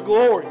 Set your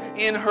glory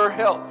in her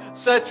health.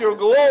 Set your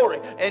glory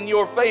and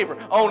your favor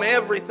on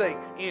everything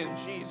in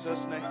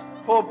Jesus' name.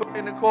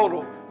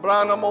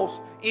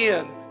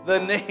 In the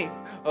name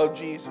of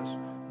Jesus.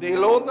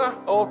 Delona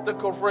ote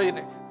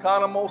kofrede.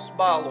 Kanamos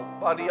balo.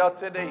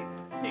 Badiatede.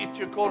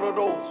 Ichi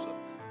korodosa.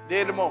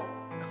 Dedemo.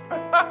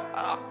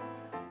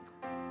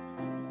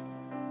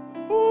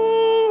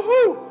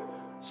 Woo-hoo.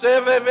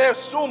 Seveve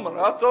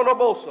sumra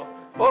atoroboso.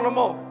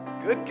 Bonomo.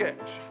 Good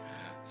catch.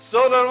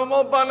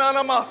 Sodomo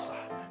banana masa.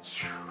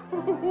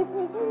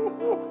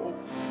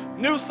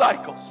 New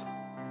cycles.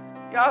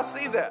 Yeah, I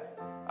see that.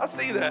 I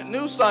see that.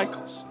 New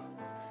cycles.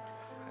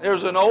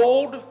 There's an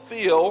old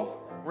feel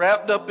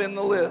wrapped up in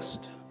the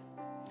list.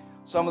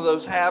 Some of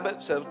those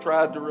habits have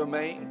tried to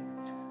remain,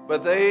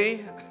 but they're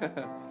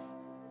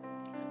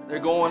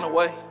going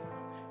away.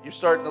 You're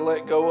starting to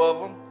let go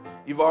of them.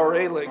 You've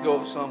already let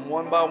go of some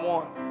one by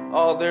one.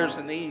 Oh, there's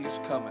an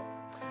ease coming.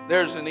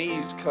 There's an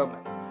ease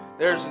coming.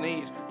 There's an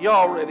ease. You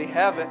already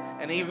have it,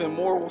 and even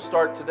more will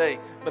start today.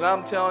 But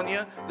I'm telling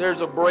you,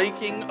 there's a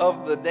breaking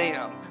of the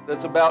dam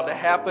that's about to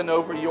happen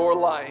over your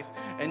life,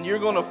 and you're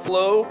going to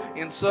flow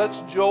in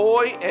such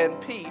joy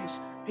and peace,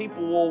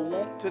 people will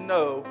want to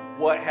know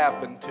what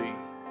happened to you.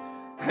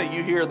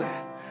 You hear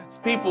that?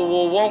 People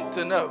will want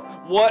to know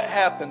what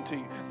happened to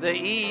you. The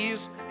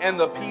ease and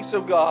the peace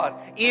of God.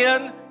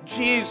 In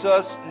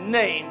Jesus'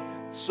 name,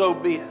 so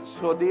be it.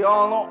 So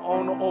diano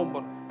ono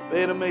ombra.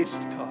 Beta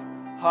mestica.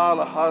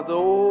 Hala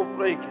hado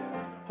vreke.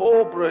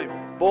 Hobre.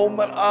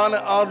 Boman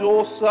ana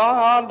ado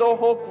sahando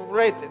hok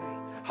vretini.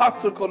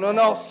 Hatukono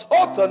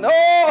sota no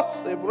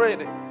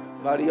sebrede.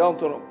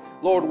 Variantono.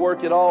 Lord,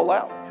 work it all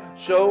out.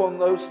 Show them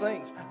those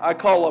things. I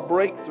call a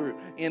breakthrough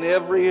in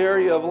every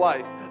area of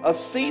life. A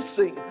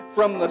ceasing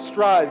from the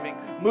striving,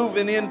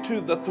 moving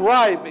into the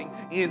thriving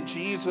in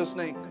Jesus'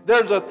 name.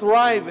 There's a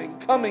thriving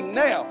coming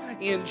now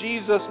in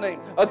Jesus'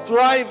 name. A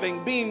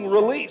thriving being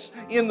released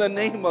in the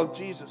name of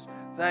Jesus.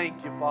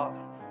 Thank you, Father.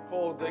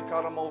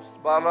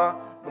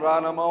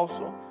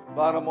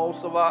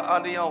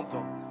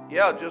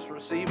 Yeah, just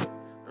receive it.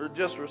 Or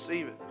just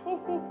receive it.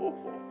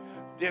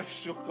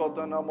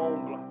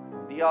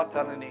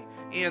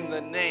 In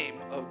the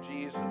name of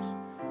Jesus.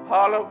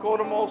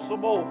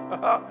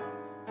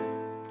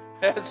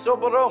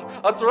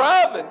 A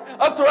thriving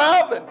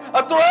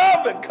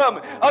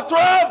coming. A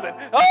thriving.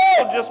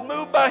 Oh, just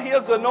move by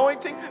His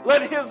anointing.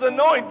 Let His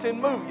anointing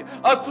move you.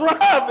 A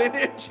thriving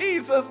in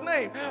Jesus'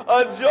 name.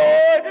 A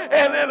joy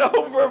and an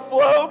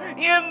overflow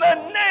in the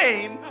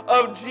name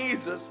of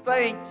Jesus.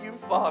 Thank you,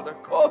 Father.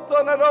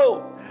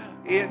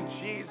 In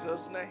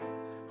Jesus' name.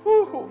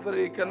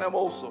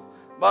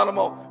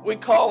 We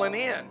call an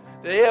end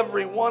to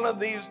every one of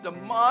these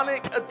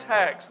demonic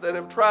attacks that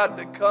have tried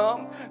to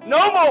come.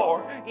 No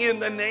more in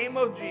the name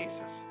of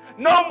Jesus.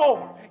 No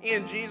more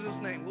in Jesus'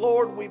 name.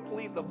 Lord, we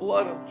plead the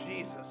blood of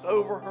Jesus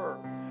over her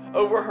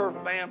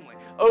family,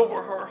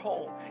 over her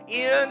home.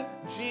 In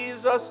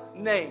Jesus'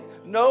 name.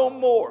 No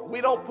more.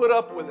 We don't put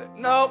up with it.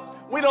 No,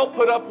 we don't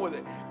put up with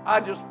it. I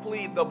just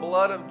plead the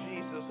blood of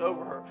Jesus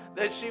over her,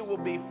 that she will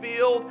be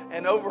filled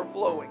and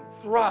overflowing,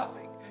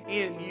 thriving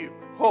in you.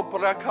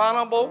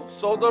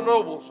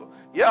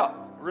 Yeah,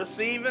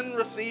 receiving.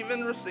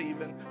 Receiving.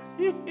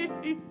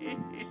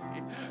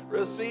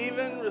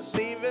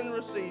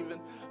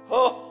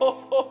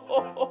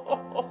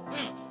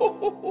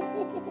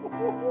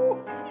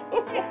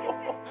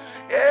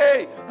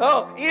 Hey,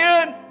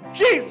 in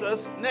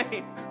Jesus'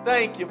 name.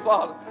 Thank you,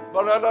 Father.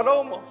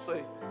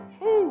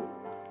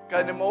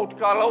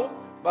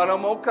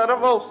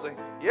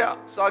 Yeah,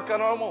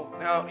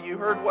 now you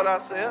heard what I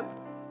said.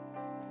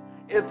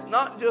 It's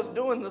not just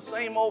doing the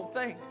same old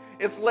thing.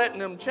 It's letting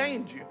Him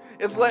change you.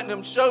 It's letting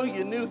Him show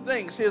you new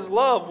things. His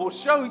love will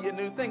show you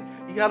new things.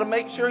 You got to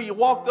make sure you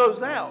walk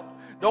those out.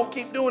 Don't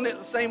keep doing it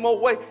the same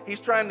old way. He's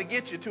trying to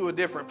get you to a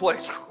different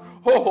place.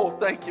 Oh,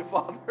 thank you,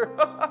 Father.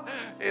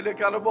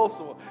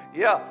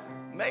 Yeah,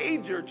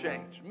 major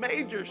change.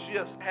 Major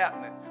shifts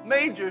happening.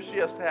 Major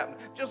shifts happening.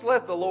 Just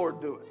let the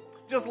Lord do it.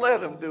 Just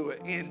let Him do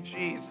it in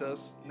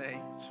Jesus'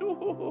 name.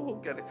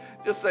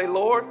 Just say,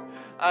 Lord,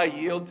 I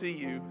yield to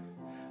you.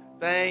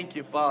 Thank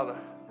you, Father.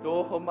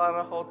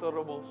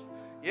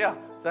 Yeah,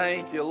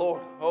 thank you,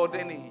 Lord.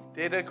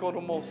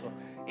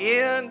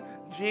 In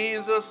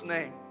Jesus'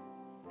 name.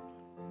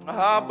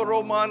 I'm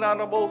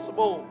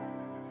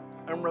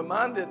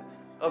reminded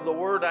of the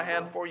word I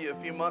had for you a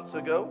few months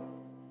ago.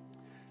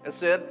 It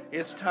said,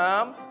 it's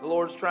time. The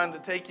Lord's trying to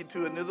take you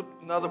to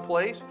another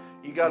place.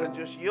 You got to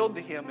just yield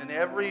to Him in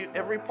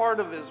every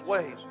part of His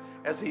ways.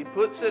 As He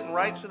puts it and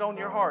writes it on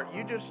your heart,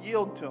 you just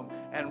yield to Him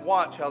and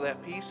watch how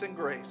that peace and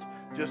grace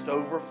just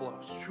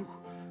overflows.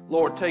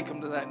 Lord, take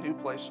them to that new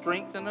place.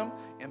 Strengthen them,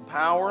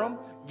 empower them,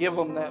 give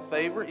them that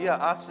favor. Yeah,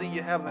 I see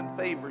you having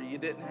favor you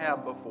didn't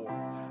have before.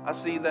 I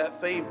see that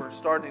favor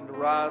starting to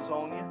rise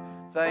on you.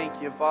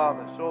 Thank you,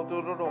 Father.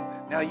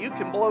 Now you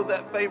can blow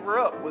that favor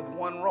up with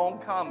one wrong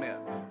comment,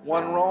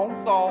 one wrong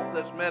thought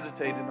that's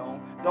meditated on.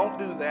 Don't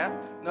do that.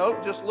 No,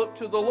 just look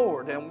to the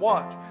Lord and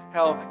watch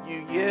how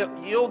you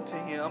yield to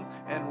Him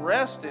and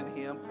rest in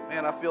Him.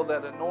 Man, I feel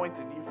that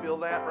anointing. You feel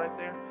that right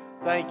there?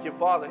 Thank you,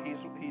 Father.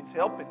 He's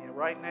helping you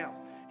right now.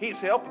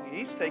 He's helping you.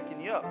 He's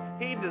taking you up.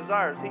 He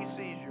desires. He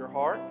sees your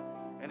heart,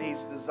 and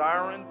He's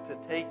desiring to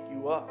take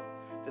you up.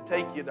 to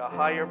take you to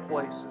higher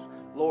places.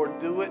 Lord,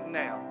 do it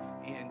now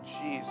in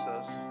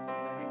Jesus'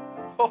 name.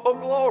 Oh,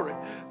 glory.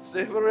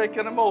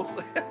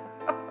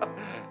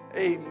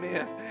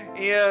 Amen.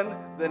 In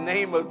the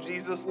name of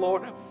Jesus,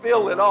 Lord,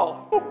 fill it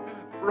all.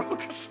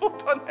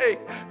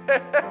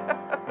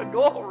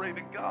 Glory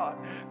to God.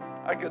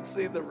 I could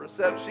see the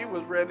reception. She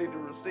was ready to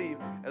receive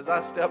as I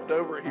stepped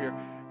over here.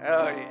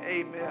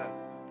 Amen.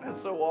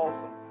 That's so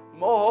awesome.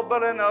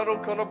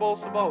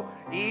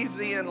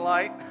 Easy and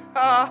light.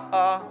 Ha,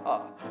 ha,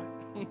 ha.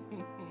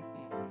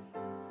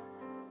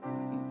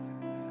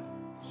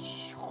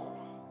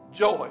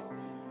 Joy.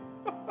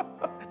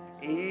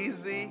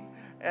 Easy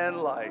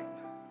and light.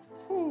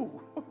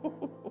 Whew.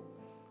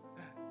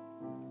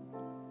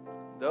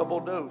 Double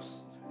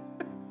dose.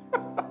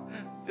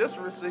 Just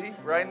receive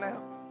right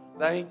now.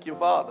 Thank you,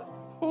 Father.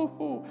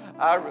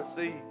 I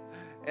receive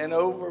an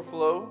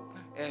overflow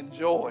and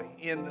joy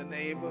in the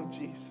name of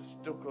Jesus.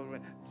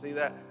 See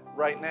that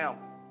right now?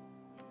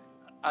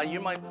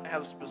 You might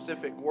have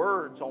specific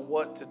words on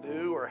what to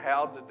do or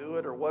how to do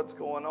it or what's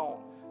going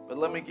on. But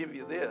let me give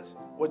you this.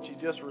 What you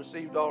just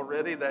received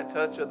already, that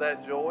touch of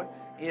that joy,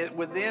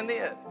 within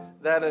it,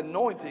 that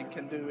anointing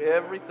can do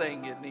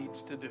everything it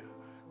needs to do.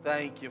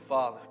 Thank you,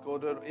 Father.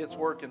 It's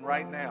working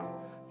right now.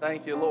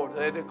 Thank you, Lord.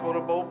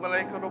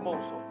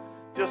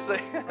 Just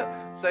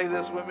say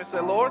this with me.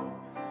 Say, Lord,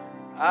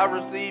 I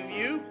receive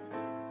you,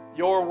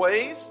 your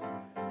ways,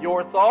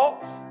 your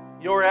thoughts,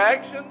 your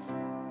actions,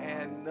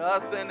 and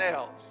nothing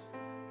else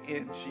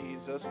in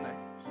Jesus' name.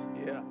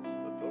 Yes.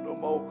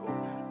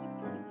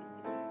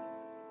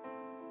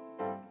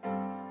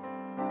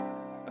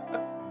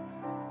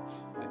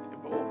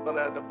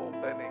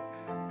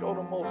 Go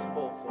to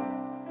Mosaboso.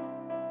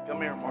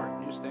 Come here, Mark.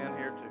 You stand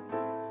here too.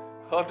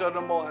 I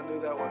knew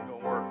that wasn't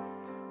going to work.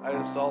 I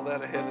just saw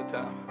that ahead of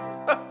time.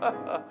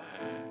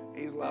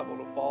 He's liable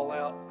to fall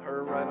out,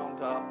 her right on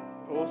top.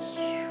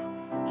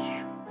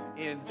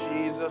 In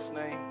Jesus'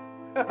 name.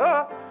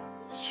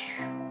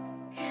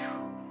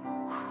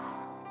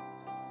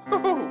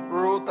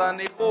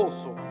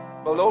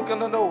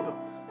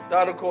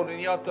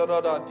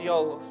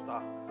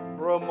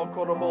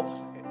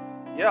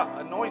 Yeah,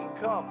 anointing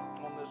come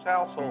on this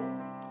household.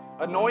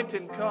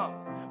 Anointing come.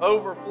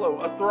 Overflow.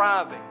 A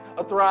thriving.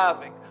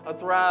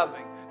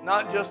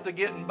 Not just a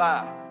getting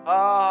by.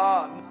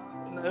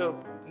 No,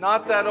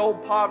 not that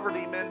old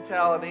poverty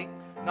mentality.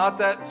 Not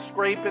that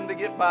scraping to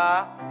get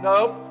by.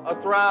 No, a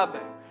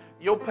thriving.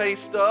 You'll pay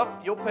stuff.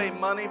 You'll pay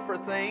money for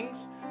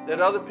things that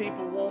other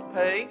people won't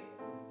pay.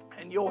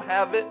 And you'll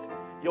have it.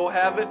 You'll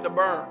have it to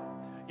burn.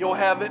 You'll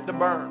have it to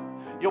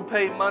burn. You'll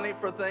pay money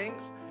for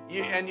things.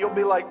 And you'll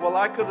be like, well,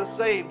 I could have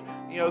saved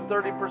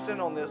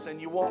 30% on this,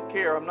 and you won't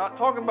care. I'm not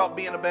talking about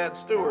being a bad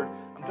steward.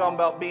 I'm talking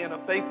about being a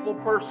faithful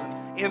person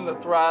in the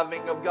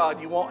thriving of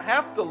God. You won't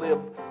have to live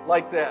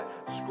like that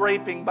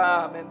scraping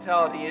by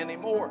mentality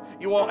anymore.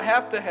 You won't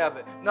have to have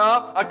it.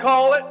 No, I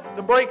call it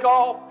to break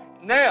off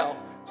now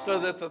so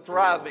that the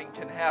thriving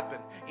can happen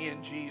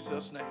in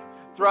Jesus' name.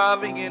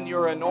 Thriving in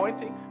your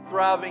anointing,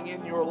 thriving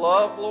in your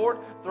love, Lord,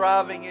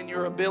 thriving in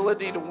your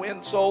ability to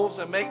win souls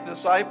and make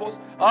disciples.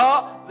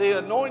 The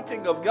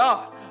anointing of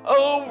God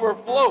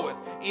overflowing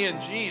in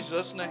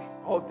Jesus' name.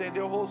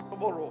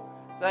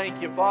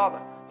 Thank you,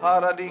 Father.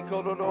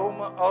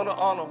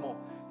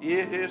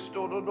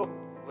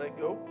 Let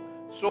go.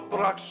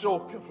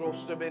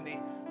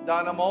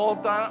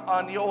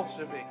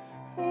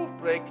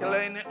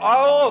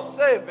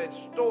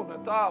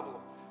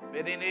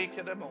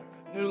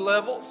 New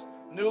levels.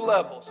 New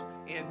levels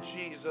in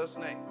Jesus'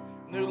 name.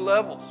 New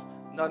levels.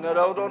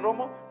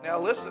 Now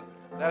listen,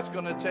 that's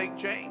going to take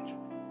change.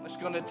 It's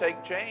going to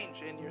take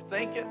change in your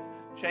thinking,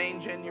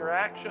 change in your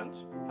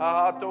actions.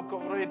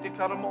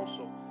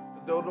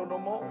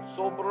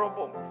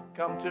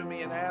 Come to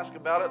me and ask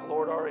about it.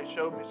 Lord already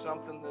showed me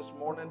something this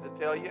morning to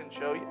tell you and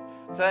show you.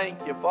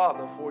 Thank you,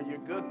 Father, for your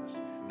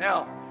goodness.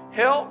 Now,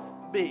 health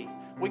B.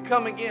 We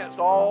come against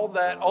all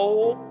that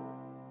old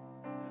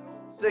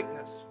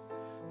sickness,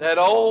 that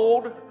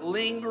old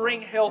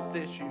lingering health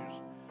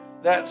issues,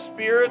 that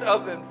spirit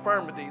of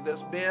infirmity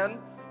that's been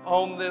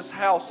on this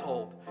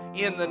household.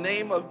 In the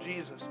name of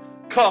Jesus,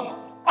 come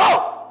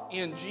out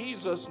in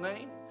Jesus'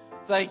 name.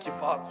 Thank you,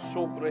 Father.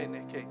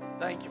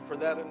 Thank you for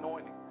that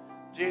anointing.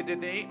 In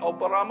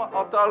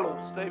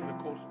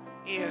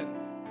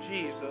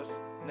Jesus'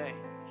 name.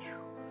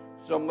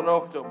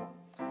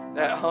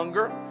 That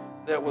hunger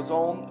that was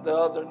on the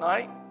other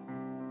night,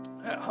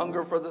 that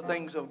hunger for the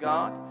things of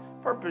God,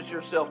 purpose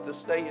yourself to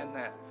stay in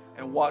that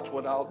and watch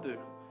what I'll do,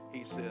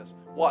 he says.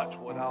 Watch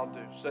what I'll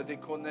do.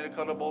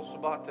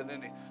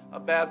 A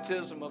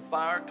baptism of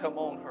fire come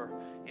on her.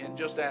 And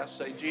just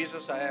say,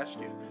 Jesus, I ask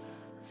you,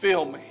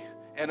 fill me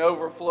and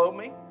overflow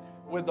me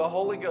with the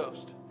Holy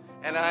Ghost.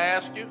 And I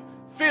ask you,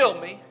 fill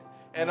me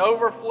and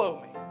overflow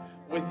me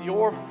with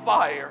your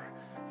fire.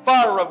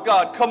 Fire of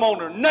God, come on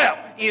her now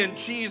in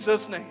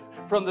Jesus' name.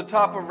 From the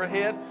top of her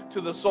head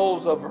to the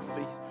soles of her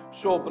feet.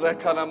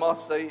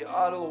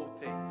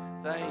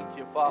 Thank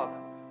you, Father.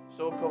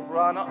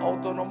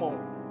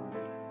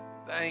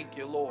 Thank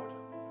you, Lord.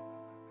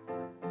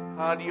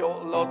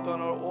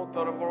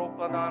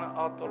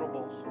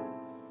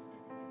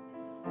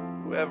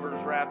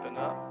 Whoever's wrapping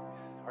up,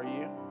 are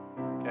you?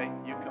 Okay,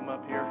 you come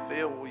up here.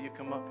 Phil, will you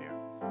come up here?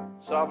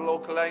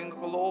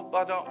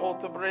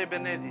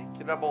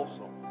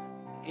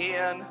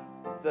 In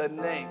the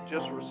name,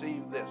 just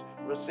receive this.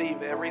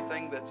 Receive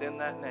everything that's in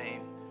that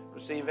name.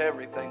 Receive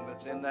everything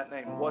that's in that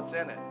name. What's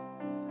in it?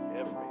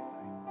 Everything.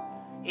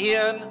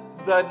 In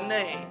the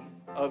name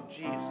of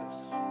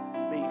Jesus,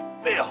 be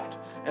filled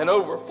and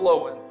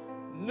overflowing.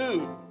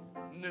 New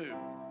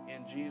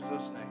in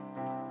Jesus' name.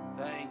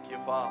 Thank you,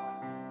 Father.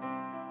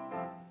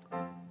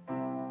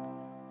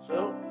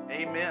 So,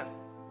 amen.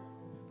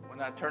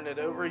 When I turn it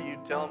over, you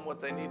tell them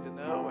what they need to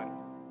know, and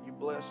you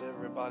bless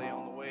everybody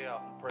on the way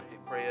out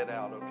and pray it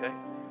out, okay?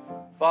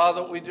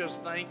 Father, we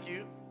just thank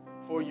you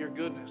for your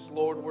goodness.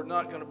 Lord, we're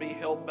not going to be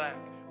held back.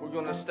 We're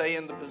going to stay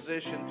in the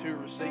position to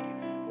receive.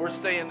 We're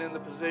staying in the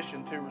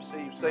position to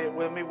receive. Say it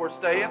with me. We're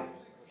staying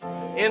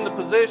in the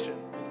position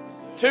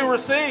to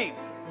receive.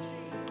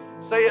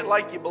 Say it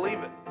like you believe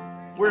it.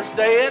 We're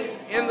staying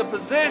in the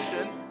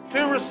position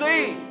to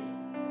receive.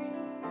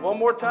 One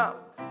more time.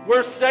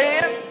 We're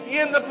staying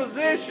in the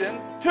position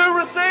to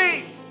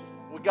receive.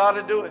 We got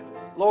to do it.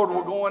 Lord,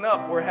 we're going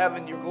up. We're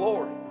having your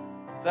glory.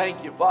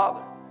 Thank you,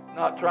 Father.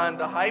 Not trying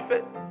to hype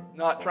it,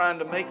 not trying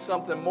to make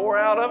something more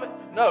out of it.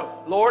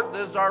 No, Lord,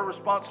 this is our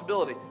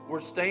responsibility.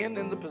 We're staying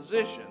in the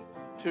position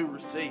to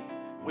receive.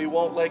 We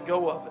won't let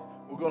go of it.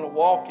 We're going to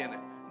walk in it.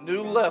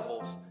 New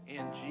levels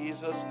in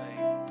Jesus'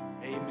 name.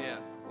 Amen.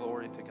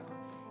 Glory to God.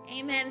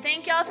 Amen.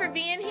 Thank y'all for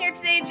being here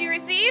today. Did you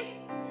receive?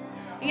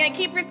 You going to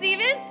keep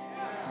receiving?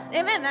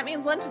 Amen. That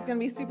means lunch is going to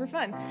be super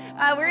fun.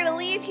 We're going to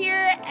leave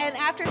here, and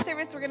after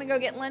service, we're going to go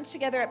get lunch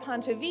together at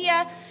Ponte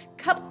Villa.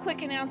 Couple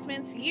quick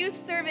announcements. Youth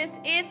service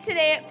is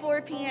today at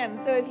 4 p.m.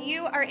 So if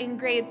you are in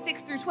grades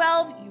 6 through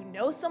 12, you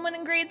know someone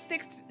in grades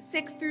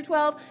 6 through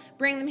 12,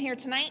 bring them here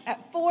tonight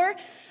at 4.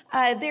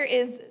 There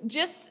is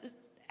just...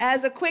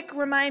 As a quick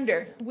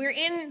reminder,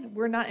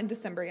 we're not in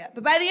December yet,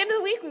 but by the end of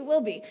the week, we will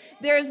be.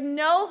 There's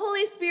no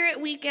Holy Spirit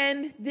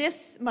weekend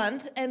this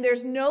month, and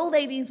there's no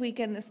ladies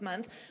weekend this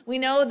month. We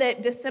know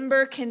that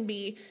December can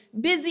be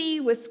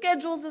busy with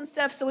schedules and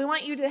stuff, so we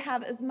want you to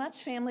have as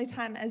much family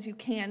time as you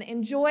can.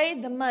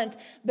 Enjoy the month,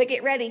 but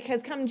get ready,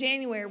 because come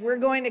January, we're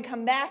going to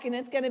come back, and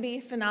it's going to be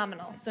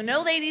phenomenal. So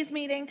no ladies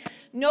meeting,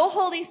 no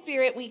Holy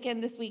Spirit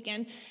weekend this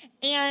weekend,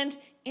 and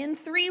in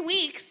 3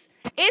 weeks,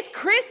 it's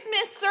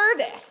Christmas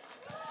service.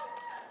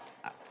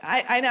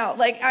 I know,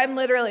 I'm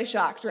literally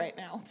shocked right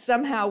now.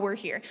 Somehow we're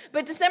here.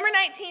 But December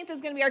 19th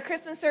is going to be our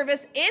Christmas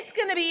service. It's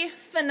going to be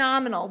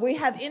phenomenal. We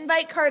have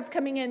invite cards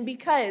coming in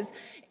because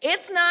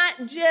it's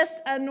not just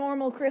a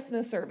normal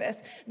Christmas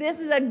service. This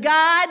is a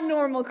God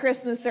normal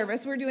Christmas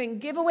service. We're doing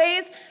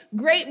giveaways,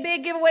 great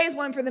big giveaways,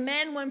 one for the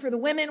men, one for the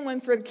women,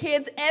 one for the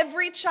kids.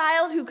 Every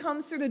child who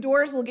comes through the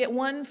doors will get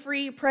one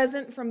free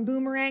present from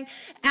Boomerang.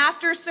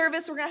 After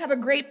service, we're going to have a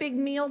great big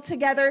meal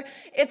together.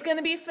 It's going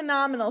to be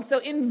phenomenal.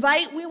 So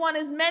we want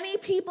as many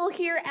people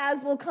here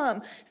as will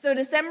come. So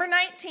December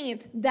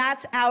 19th,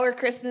 that's our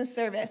Christmas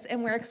service,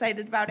 and we're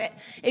excited about it.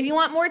 If you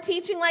want more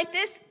teaching like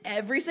this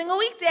every single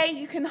weekday,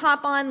 you can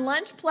hop on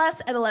Lunch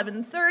Plus at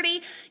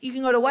 11:30. You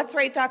can go to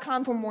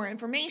whatsright.com for more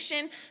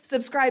information.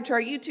 Subscribe to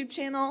our YouTube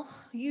channel,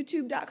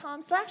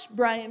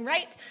 youtube.com/Brian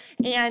Wright,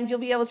 and you'll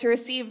be able to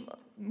receive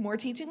more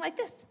teaching like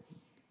this.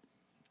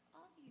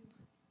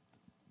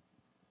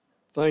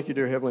 Thank you,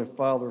 dear Heavenly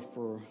Father,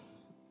 for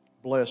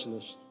blessing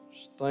us.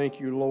 Thank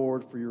you,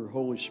 Lord, for your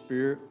Holy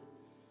Spirit.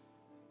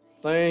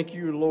 Thank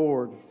you,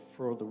 Lord,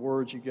 for the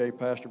words you gave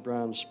Pastor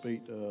Brian to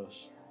speak to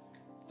us.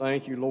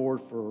 Thank you,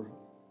 Lord, for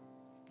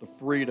the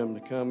freedom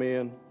to come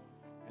in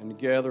and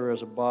gather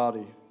as a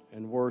body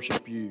and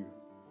worship you.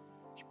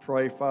 Just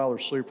pray, Father,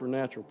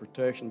 supernatural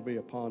protection be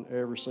upon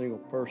every single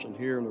person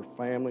here and their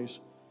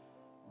families.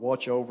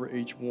 Watch over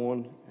each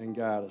one and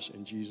guide us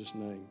in Jesus'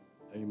 name.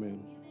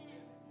 Amen.